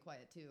was really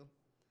quiet too.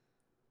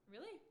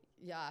 Really?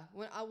 Yeah.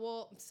 When I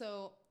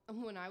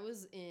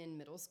was in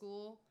middle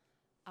school,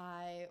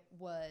 I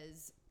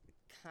was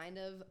kind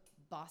of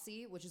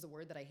bossy, which is a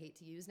word that I hate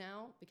to use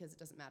now because it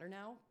doesn't matter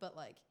now. But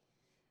like,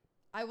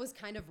 I was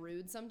kind of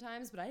rude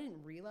sometimes, but I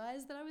didn't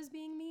realize that I was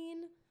being mean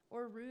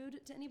or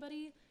rude to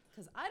anybody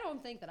because I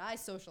don't think that I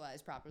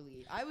socialized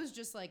properly. I was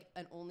just like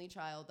an only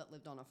child that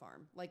lived on a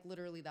farm. Like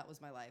literally, that was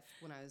my life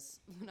when I was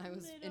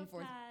in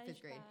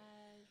fifth grade.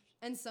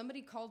 And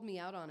somebody called me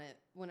out on it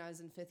when I was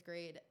in 5th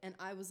grade, and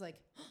I was like,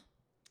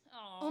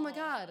 oh my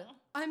God,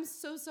 I'm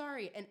so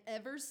sorry. And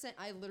ever since,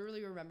 I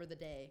literally remember the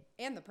day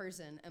and the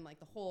person and like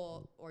the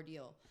whole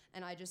ordeal.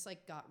 And I just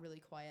like got really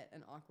quiet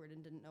and awkward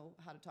and didn't know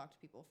how to talk to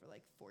people for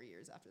like 4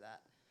 years after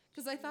that.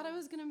 Because I thought I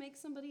was going to make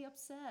somebody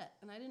upset,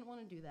 and I didn't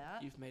want to do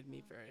that. You've made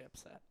me very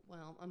upset.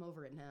 Well, I'm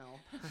over it now.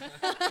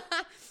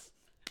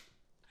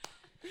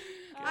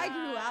 I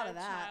grew out of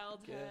that.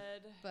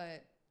 Childhood.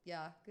 But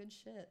yeah, good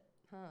shit,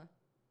 huh?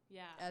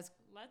 Yeah. As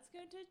Let's go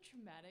to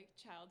traumatic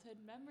childhood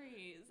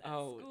memories at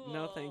Oh, school.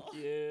 no, thank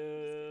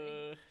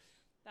you.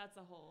 That's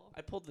a whole.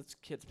 I pulled this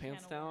kid's Can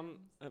pants of down.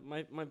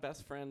 worms. My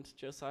best friend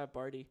Josiah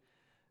Barty.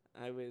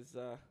 I was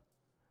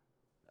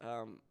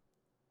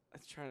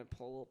trying to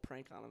pull a little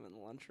prank on him in the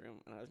lunchroom,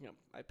 and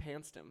I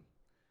pantsed him,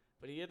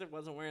 but he either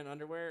wasn't wearing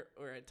underwear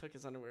or I took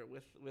his underwear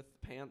with the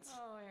pants.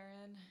 Oh,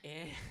 Aaron.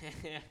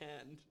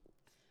 And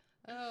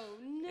Oh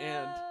no!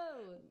 And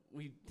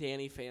we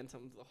Danny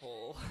Phantomed the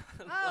whole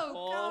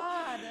Oh,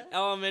 God.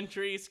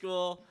 elementary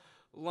school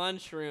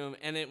lunchroom,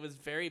 and it was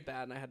very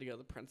bad. And I had to go to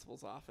the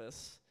principal's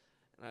office,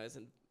 and I was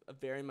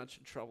very much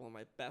in trouble. And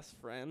my best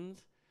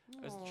friend,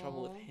 I was in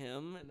trouble with Aw.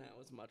 him, and that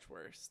was much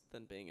worse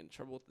than being in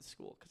trouble with the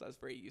school because I was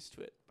very used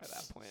to it by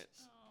that point.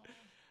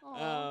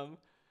 Aw.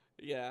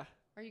 Yeah.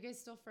 Are you guys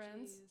still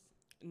friends? Jeez.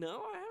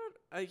 No, I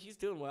haven't. He's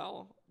doing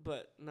well,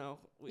 but no.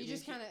 You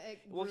just kind of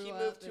Well, he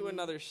moved to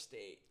another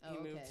state. Oh, He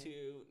moved okay.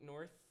 to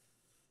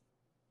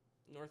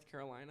North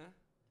Carolina,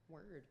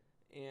 Word.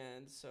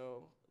 and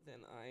so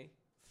then I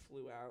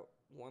flew out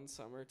one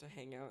summer to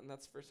hang out, and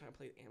that's the first time I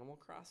played Animal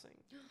Crossing.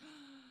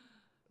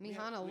 We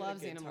had Mihana a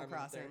loves good Animal time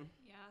out there. Crossing.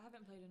 Yeah, I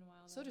haven't played in a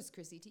while. So though. does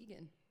Chrissy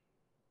Teigen.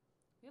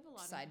 We have a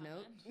lot. Side in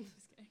note. common.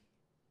 Just kidding.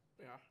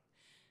 Yeah.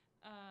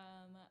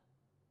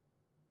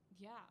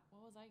 Yeah.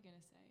 What was I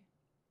gonna say?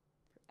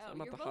 Something Oh,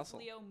 about you're the both hustle.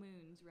 Leo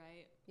moons,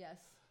 right? Yes.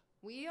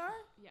 We are?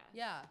 Yes.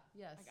 Yeah.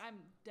 Yes. Like I'm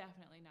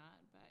definitely not,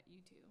 but you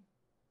two.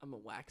 I'm a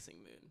waxing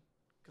moon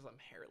because I'm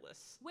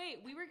hairless. Wait,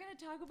 we were gonna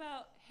talk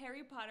about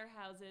Harry Potter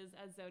houses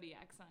as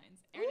zodiac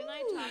signs. Aaron and I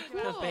Ooh, talked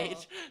cool.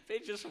 about.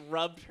 Paige just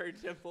rubbed her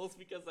dimples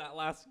because that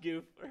last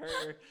goof hurt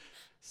her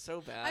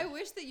so bad. I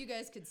wish that you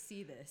guys could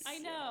see this. I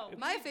know. It's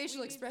My We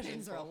facial need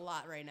expressions are a painful.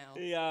 lot right now.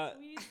 Yeah.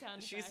 We need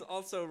sound She's effects.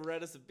 also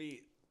red as a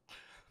beet.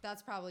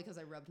 That's probably because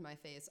I rubbed my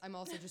face. I'm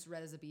also just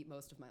red as a beet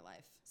most of my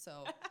life.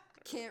 So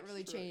can't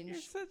really change.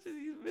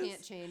 You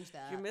Can't change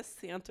that. You miss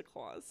Santa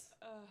Claus.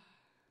 Ugh.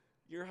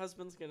 Your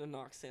husband's gonna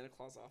knock Santa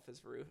Claus off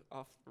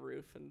the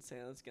roof, and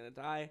Santa's gonna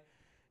die,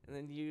 and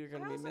then you're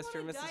gonna be I Mr. also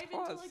and wanna Mrs. dive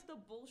Claus. into like the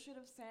bullshit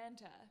of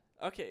Santa.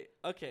 Okay.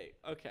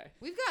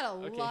 We've got a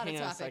Okay, lot hang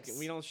of on a topics. second.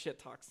 We don't shit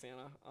talk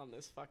Santa on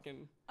this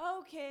fucking.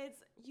 Oh, kids,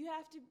 you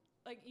have to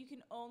you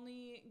can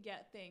only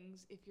get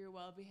things if you're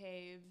well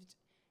behaved,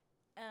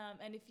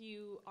 and if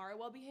you are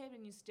well behaved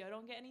and you still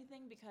don't get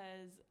anything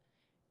because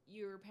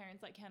your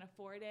parents can't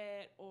afford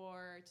it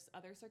or just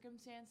other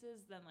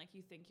circumstances, then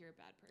you think you're a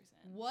bad person.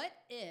 What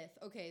if?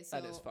 Okay, so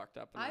That is fucked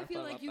up. I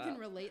feel like you can relate.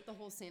 relate the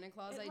whole Santa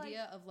Claus It,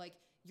 idea of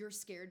you're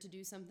scared to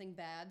do something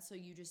bad, so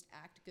you just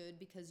act good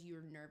because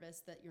you're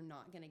nervous that you're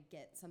not gonna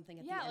get something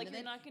at the end of you're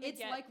it. not gonna It's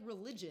get, like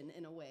religion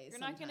in a way. you're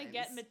not gonna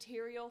get sometimes.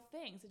 material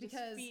things. It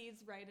Because- just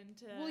feeds right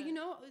into Well,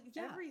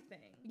 everything.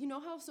 You know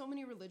how so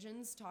many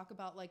religions talk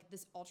about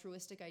this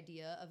altruistic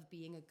idea of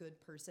being a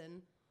good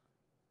person?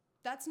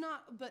 That's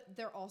not, but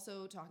they're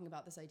also talking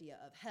about this idea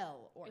of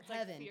hell or It's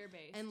heaven.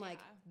 fear-based, and yeah.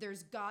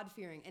 there's God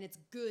fearing, and it's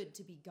good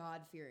to be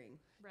God fearing.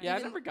 Right. Yeah, I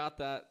Even- never got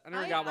that. I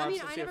never got why I'm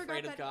supposed to be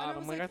afraid of God.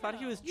 I'm like, I thought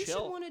he was You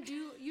chill. should want to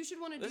do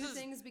This do is-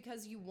 things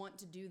because you want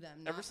to do them.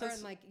 Ever Not,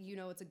 since-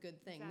 or it's a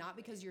good thing, not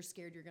Exactly. because you're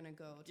scared you're gonna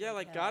go. To Yeah,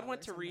 like God hell went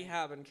or to something.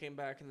 rehab and came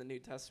back in the New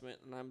Testament,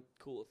 and I'm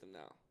cool with him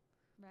now.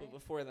 Right? But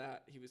before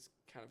that, he was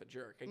kind of a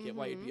jerk. I get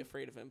why you'd be Mhm.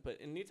 afraid of him,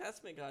 but in New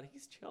Testament God,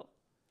 he's chill,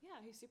 Yeah,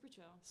 he's super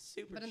chill.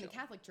 super But in chill. the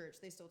Catholic Church,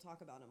 they still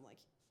talk about him like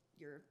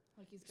you're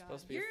He's God.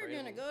 supposed to be you're afraid of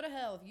gonna him. go to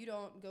hell if you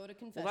don't go to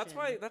confession. that's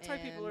why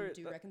people and are-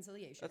 do that-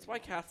 reconciliation. That's and why all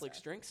that Catholics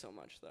stuff. drink so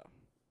much, though.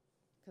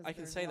 'Cause I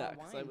can there's say a lot that of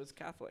because I wine. was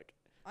Catholic.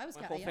 I was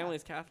My Ca- whole yeah.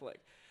 family's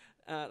Catholic.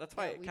 That's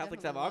why Yeah, we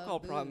Catholics have definitely love alcohol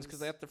problems because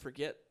they booze. have to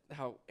forget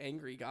how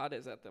angry God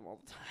is at them all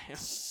the time. Dude,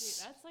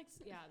 that's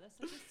that's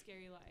such a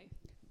scary life.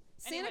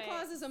 Santa Anyway,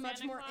 Claus is a much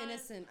Santa more Claus-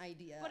 innocent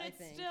idea. But I it's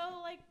think.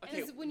 still Okay,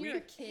 Because when you're a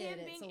we- kid,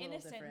 him it's being a little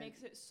innocent different.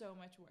 makes it so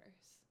much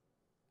worse.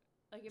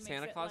 It makes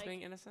Santa it Claus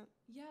being innocent?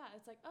 Yeah,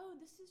 it's oh,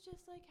 this is just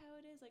how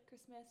it is.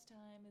 Christmas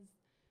time is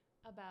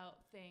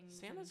about things.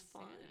 Santa's and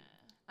fun.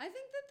 Santa. I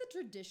think that the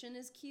tradition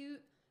is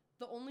cute.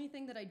 The only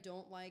thing that I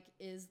don't like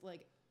is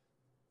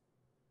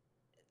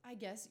I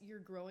guess you're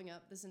growing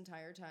up this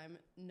entire time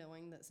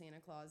knowing that Santa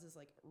Claus is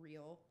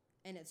real,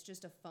 and it's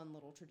just a fun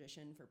little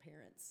tradition for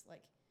parents.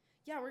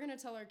 Yeah, we're gonna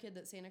tell our kid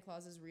that Santa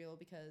Claus is real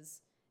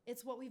because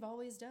it's what we've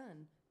always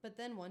done. But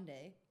then one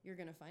day you're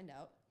gonna find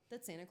out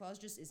that Santa Claus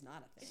just is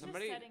not a thing. It's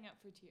Somebody- just setting up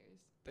for tears.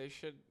 There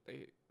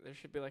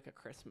should be a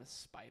Christmas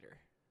spider.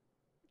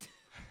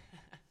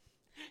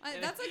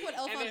 That's what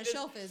Elf and on it a just-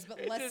 Shelf is, but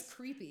it less just-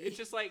 creepy. It's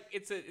just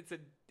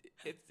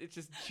it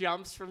just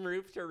jumps from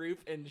roof to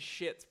roof and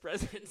shits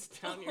presents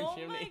down your Oh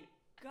chimney. my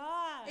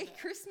god! a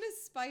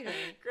Christmas spider.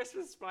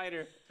 Christmas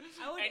spider.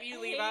 I would And you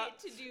hate leave out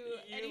to do you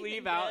anything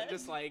leave out good.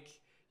 just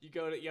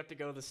you have to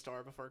go to the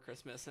store before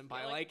Christmas and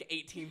buy Yeah,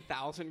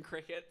 18,000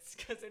 crickets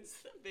because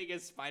it's the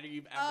biggest spider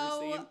you've ever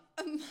Oh,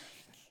 seen.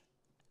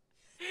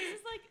 This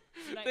is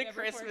The Nightmare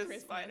Before Christmas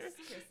Christmas. spider.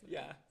 Christmas.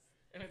 Yeah,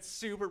 and it's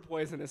super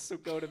poisonous. So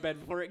go to bed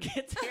before it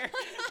gets here.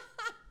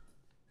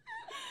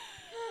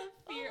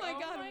 Fear. Oh my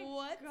god,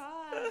 what?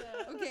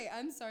 God. Okay,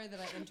 I'm sorry that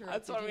I interrupted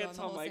That's what I'm you gonna on the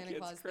tell whole my Santa kids,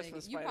 Claus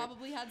Christmas thing. You spider.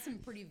 probably had some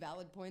pretty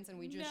valid points, and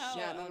we just No. shit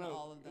Yeah, on no,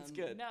 all of them. it's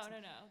good. No.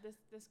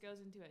 This goes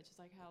into it, just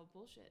like how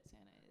bullshit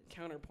Santa is.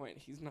 Counterpoint,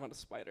 he's not a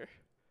spider.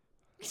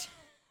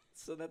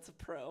 So that's a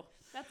pro.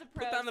 That's a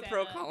pro. Put down the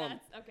pro Santa. column.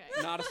 That's,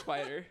 okay. Not a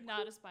spider.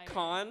 Not a spider.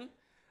 Con,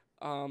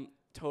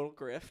 total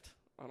grift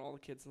on all the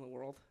kids in the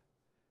world.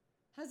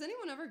 Has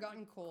anyone ever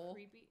gotten Cole?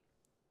 Creepy.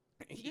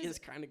 He Because- is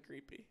kind of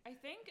creepy. I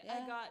think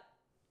Yeah. I got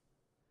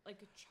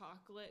like a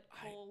chocolate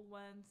Cole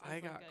once. I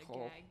as, got like a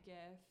Cole. gag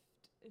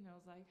gift, and I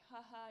was like,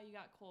 haha, you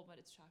got Cole, but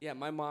it's chocolate. Yeah,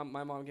 my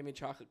mom gave me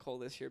chocolate coal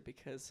this year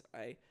because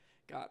I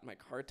got my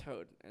car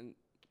towed and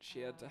she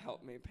had to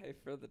help me pay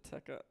for the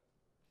ticket.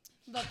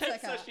 That's So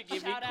like she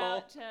gave me Shout coal.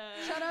 out to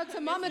Shout out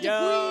to Mama DeQueen.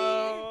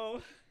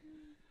 Yo.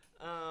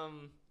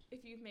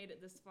 if you've made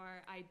it this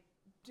far. I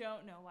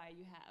don't know why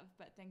you have,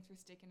 but thanks for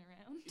sticking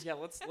around. Yeah,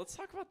 let's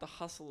talk about the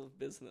hustle of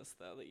business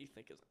though that you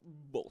think is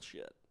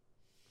bullshit.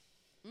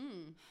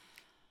 Mm.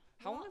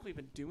 How long have we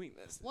been doing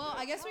this? Well,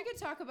 I guess we could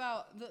talk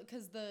about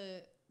because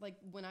like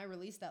when I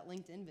released that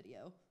LinkedIn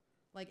video,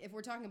 like if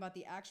we're talking about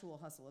the actual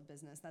hustle of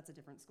business, that's a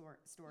different story.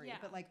 Yeah.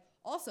 But like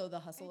also the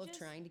hustle I of just-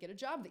 trying to get a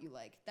job that you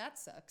like, that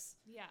sucks.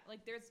 Yeah,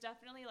 like there's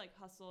definitely like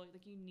hustle.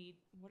 Like you need.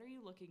 What are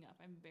you looking up?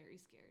 I'm very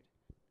scared.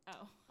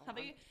 Oh,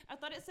 I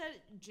thought it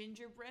said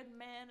gingerbread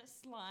man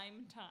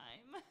slime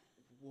time.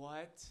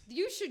 What?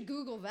 You should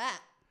Google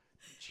that.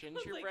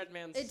 Gingerbread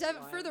man.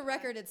 For the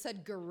record, it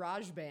said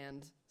garage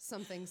band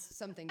something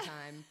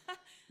time.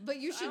 But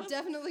you I should was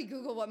definitely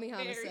Google what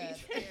Mihana Very said.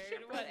 scared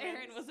what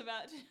Aaron was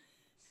about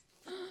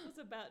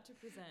to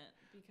present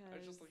because I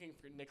was just looking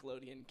for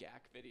Nickelodeon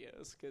GAC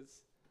videos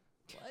because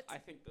What? I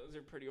think those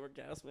are pretty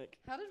orgasmic.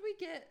 How did we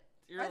get?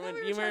 You I thought remember,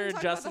 we were you trying to remember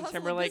talk about the Justin hustle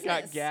of Timberlake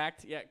got business.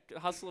 gacked? Yeah,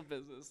 hustle of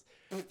business.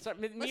 So,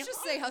 Let's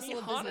just say hustle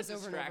of business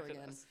over and over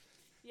again.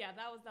 yeah,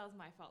 that was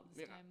my fault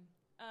this Yeah.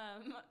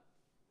 time.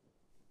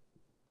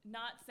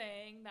 Not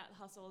saying that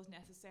hustle is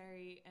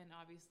necessary, and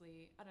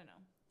obviously, I don't know.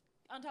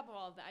 On top of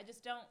all of that, I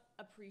just don't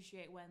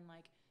appreciate when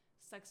like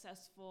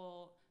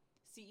successful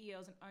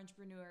CEOs and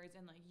entrepreneurs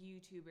and like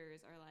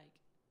YouTubers are like,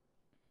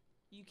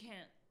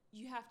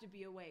 you have to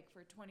be awake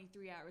for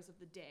 23 hours of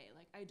the day.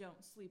 Like, I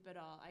don't sleep at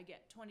all. I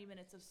get 20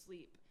 minutes of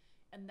sleep,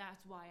 and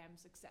that's why I'm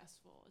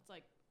successful. It's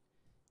like,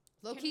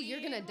 Low Can key, you're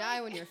we, gonna like-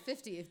 die when you're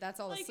 50 if that's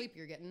all the like- sleep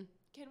you're getting.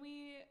 can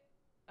we,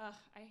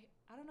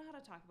 I don't know how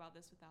to talk about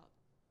this without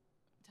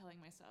telling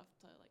myself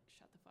to like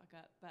shut the fuck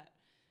up, but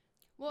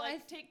Well,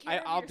 like take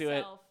care I'll of do it.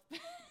 yourself.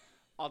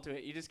 I'll do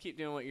it. You just keep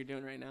doing what you're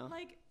doing right now.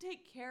 Like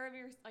take care of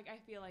your, like I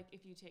feel like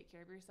if you take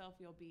care of yourself,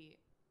 you'll be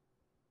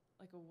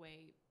like a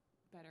way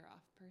better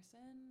off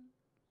person,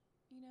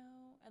 you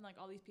know? And like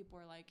all these people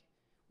are like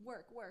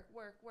work,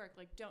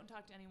 like don't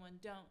talk to anyone,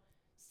 don't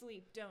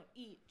sleep, don't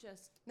eat,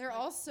 just they're like,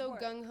 all so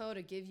work. gung ho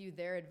to give you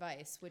their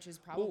advice, which is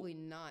probably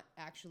not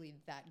actually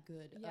that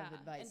good Yeah, of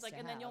advice. and it's like, to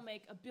and then you'll have.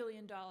 make $1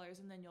 billion,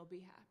 and then you'll be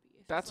happy. It's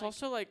just That's like,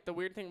 also like the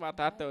weird thing about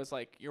that what? though is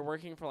like you're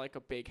working for like a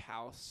big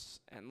house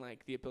and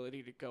like the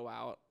ability to go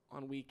out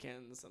on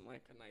weekends and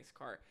like a nice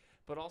car,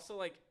 but also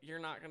like you're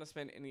not gonna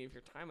spend any of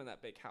your time in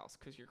that big house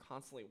because you're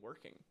constantly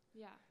working.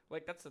 yeah,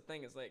 Like that's the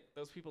thing is like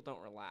those people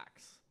don't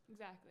relax,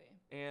 exactly.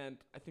 and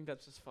I think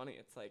that's just funny.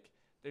 It's like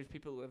there's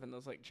people who live in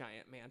those like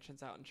giant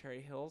mansions out in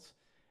Cherry Hills,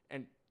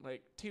 and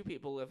like 2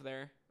 people live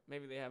there.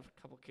 Maybe they have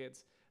a couple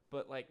kids,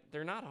 but like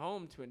they're not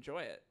home to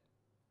enjoy it.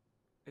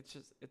 It's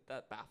just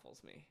that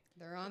baffles me.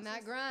 They're on It's that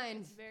just-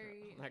 grind. It's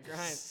very On that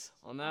grind,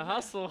 on on that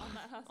hustle, on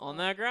that hustle. on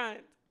that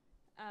grind.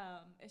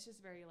 It's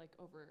just very like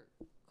over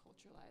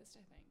culturalized,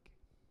 I think,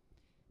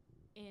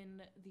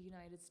 in the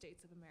United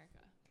States of America.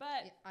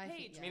 But Yeah, I think-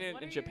 Paige, yeah. I mean,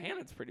 what in are Japan, your-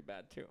 it's pretty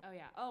bad too. oh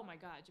yeah, oh my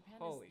God, Japan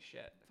Holy is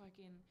shit!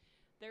 fucking.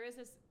 There is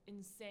this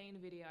insane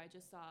video I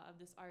just saw of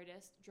this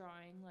artist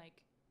drawing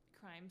like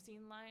crime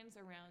scene lines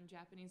around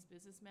Japanese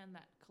businessmen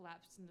that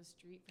collapsed in the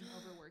street from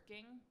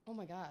overworking. Oh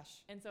my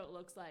gosh. And so it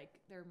looks like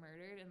they're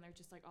murdered and they're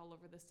just like all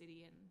over the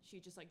city, and she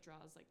just like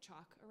draws like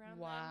chalk around them.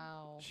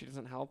 Wow. She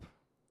doesn't help.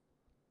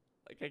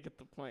 Like I get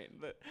the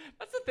point.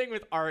 That's the thing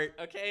with art.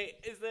 Okay,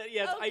 is that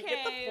yes, I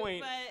get the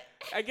point.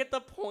 But I get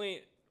the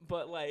point,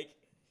 but like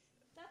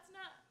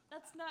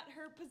that's not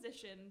her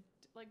position.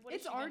 Like, what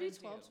It's is she already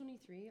gonna do?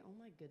 12:23. Oh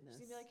my goodness.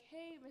 She'd be like,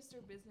 "Hey,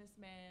 Mr.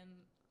 Businessman,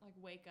 like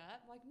wake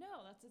up." Like,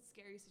 no, that's a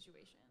scary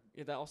situation.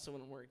 yeah, that also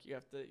wouldn't work. You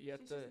have to She's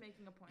just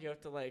making a point. you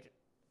have to like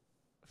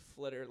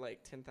flitter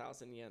like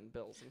 10,000 yen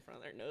bills in front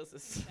of their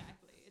noses.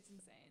 Exactly, it's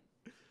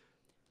insane.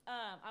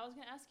 I was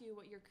gonna ask you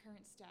what your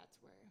current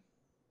stats were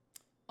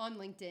on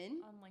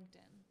LinkedIn. on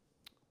LinkedIn.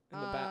 In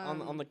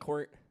the on the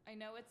court. I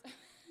know it's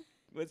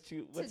What's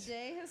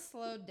Today has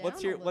slowed down.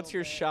 what's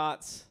your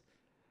shots?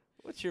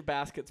 What's your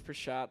baskets per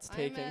shots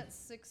taken? I'm at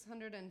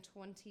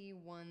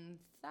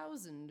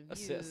 621,000 views.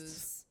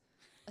 Assists.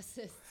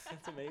 Assists.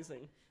 That's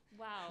amazing.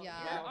 wow. Yeah.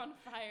 You're on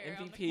fire.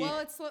 on the MVP. Well,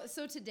 it's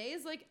so today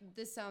is like,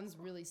 this sounds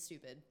really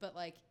stupid, but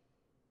like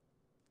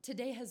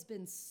today has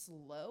been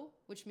slow,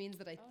 which means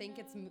that I think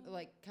it's no.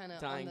 like kind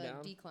of on Dying the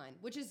down. decline,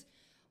 which is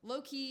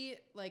low key.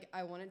 Like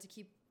I want it to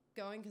keep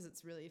going because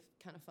it's really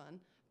kind of fun,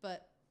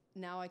 but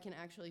now I can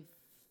actually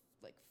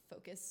like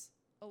focus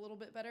a little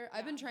bit better.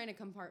 I've been trying to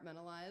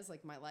compartmentalize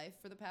like my life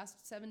for the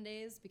past 7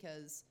 days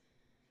because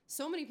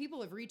so many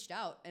people have reached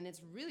out, and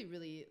it's really,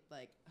 really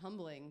like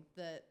humbling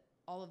that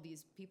all of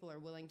these people are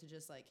willing to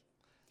just like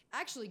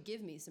actually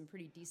give me some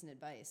pretty decent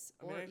advice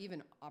or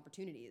even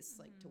opportunities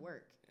like to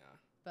work. Yeah.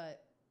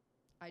 But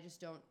I just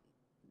don't.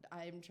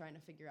 I'm trying to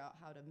figure out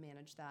how to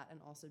manage that and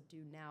also do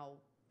now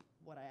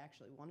what I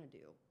actually want to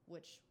do,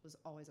 which was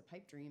always a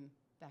pipe dream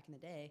back in the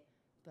day,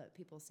 but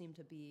people seem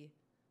to be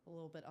a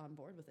little bit on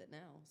board with it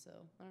now. So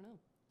I don't know.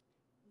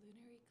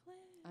 Lunar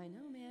eclipse. I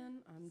know,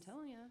 man. I'm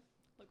telling you.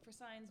 Look for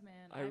signs,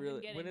 man.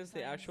 When is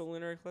the actual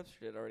lunar eclipse?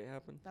 Or did it already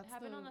happen? It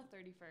happened on the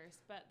 31st,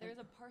 but there's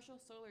a partial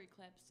solar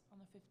eclipse on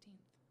the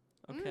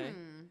 15th. Okay.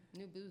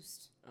 New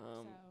boost.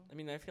 I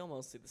mean, I feel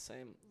mostly the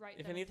same. Right.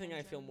 If anything,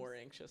 I feel more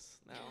anxious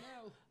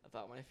now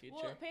about my future.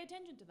 Well, pay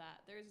attention to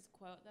that. There's this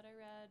quote that I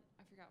read.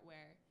 I forgot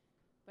where,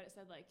 but it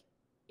said like,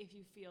 if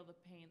you feel the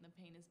pain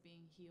is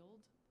being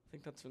healed. I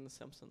think that's from The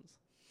Simpsons.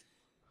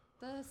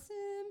 The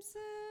Simpsons.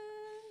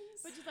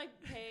 But just like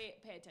pay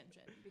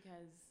attention,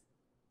 because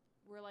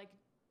we're like,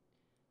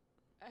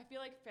 I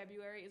feel like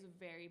February is a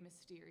very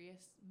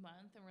mysterious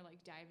month, and we're like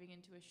diving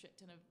into a shit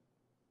ton of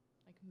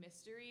like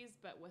mysteries,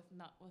 but with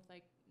not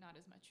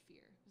as much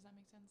fear. Does that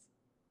make sense?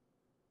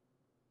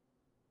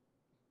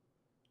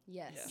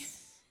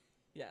 Yes.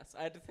 Yes.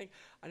 I had to think.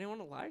 I didn't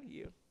want to lie to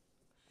you.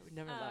 I would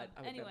never lie.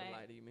 I would never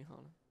lie to you,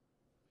 Mihana.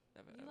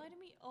 Never. You lie to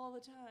me all the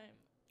time.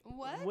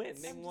 What? When?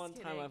 I'm Name just one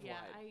time kidding. I've yeah,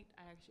 lied.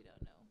 I actually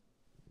don't know.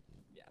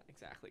 Yeah,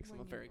 exactly. Because I'm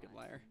When a you very good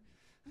lie. liar.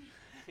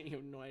 You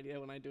have no idea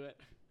when I do it.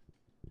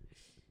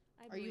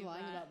 Are you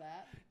lying about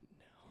that?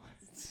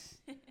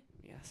 No.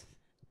 Yes.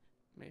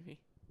 Maybe.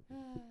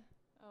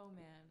 Oh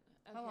man.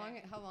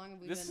 Okay. How long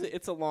have we This is been?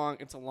 it's a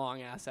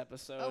long ass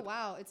episode. Oh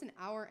wow, it's an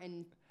hour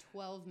and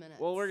 12 minutes.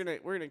 Well, we're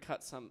gonna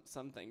cut some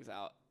things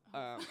out.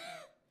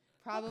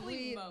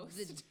 probably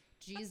Hopefully the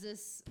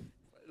Jesus.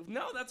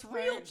 No, that's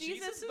real.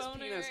 Jesus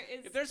boner penis.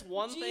 is If there's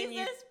one thing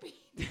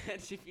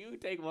Jesus if you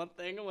take one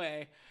thing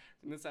away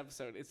from this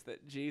episode, it's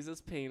that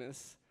Jesus'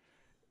 penis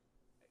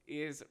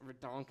is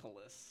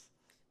redonkulous.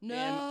 No.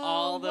 In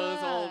all those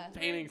old God.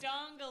 paintings.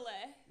 Redongole.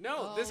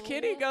 No, this Oh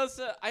kid he goes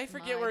to. I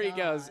forget my where he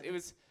goes. God. It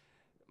was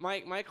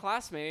my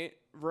classmate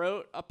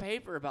wrote a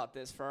paper about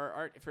this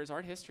for his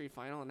art history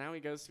final, and now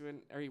he goes to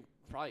he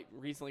probably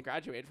recently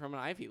graduated from an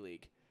Ivy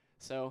League.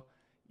 So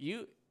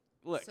you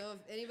look. So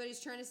if anybody's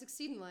trying to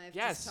succeed in life,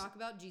 Yes. just talk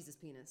about Jesus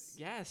penis.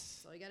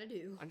 Yes. That's all you gotta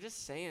do. I'm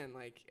just saying,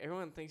 like,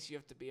 everyone thinks you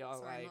have to be all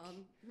Sorry, like.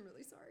 Mom. I'm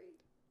really sorry.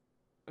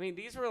 I mean,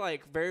 these were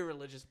like very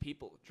religious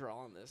people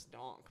drawing this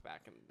donk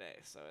back in the day,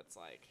 so it's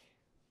like.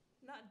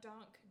 Not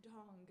donk,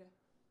 dong.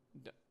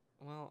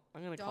 Well,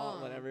 I'm gonna call it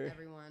Dong, whatever.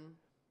 everyone.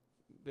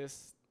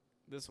 This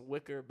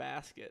wicker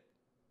basket.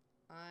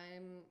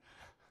 I'm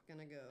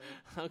gonna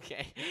go.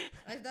 Okay.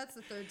 That's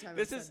the third time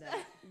This I've is said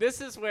that.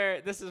 this is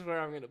where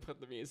I'm gonna put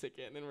the music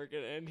in, and we're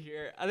gonna end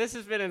here. This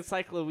has been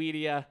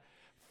Encyclopedia,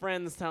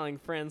 friends telling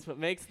friends what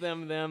makes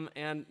them them,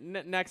 and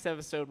next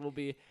episode will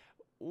be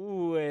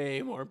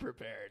way more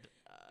prepared.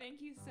 Thank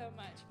you so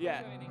much for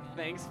Yeah. joining us.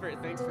 Thanks for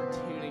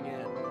tuning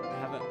in.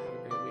 Have a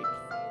great.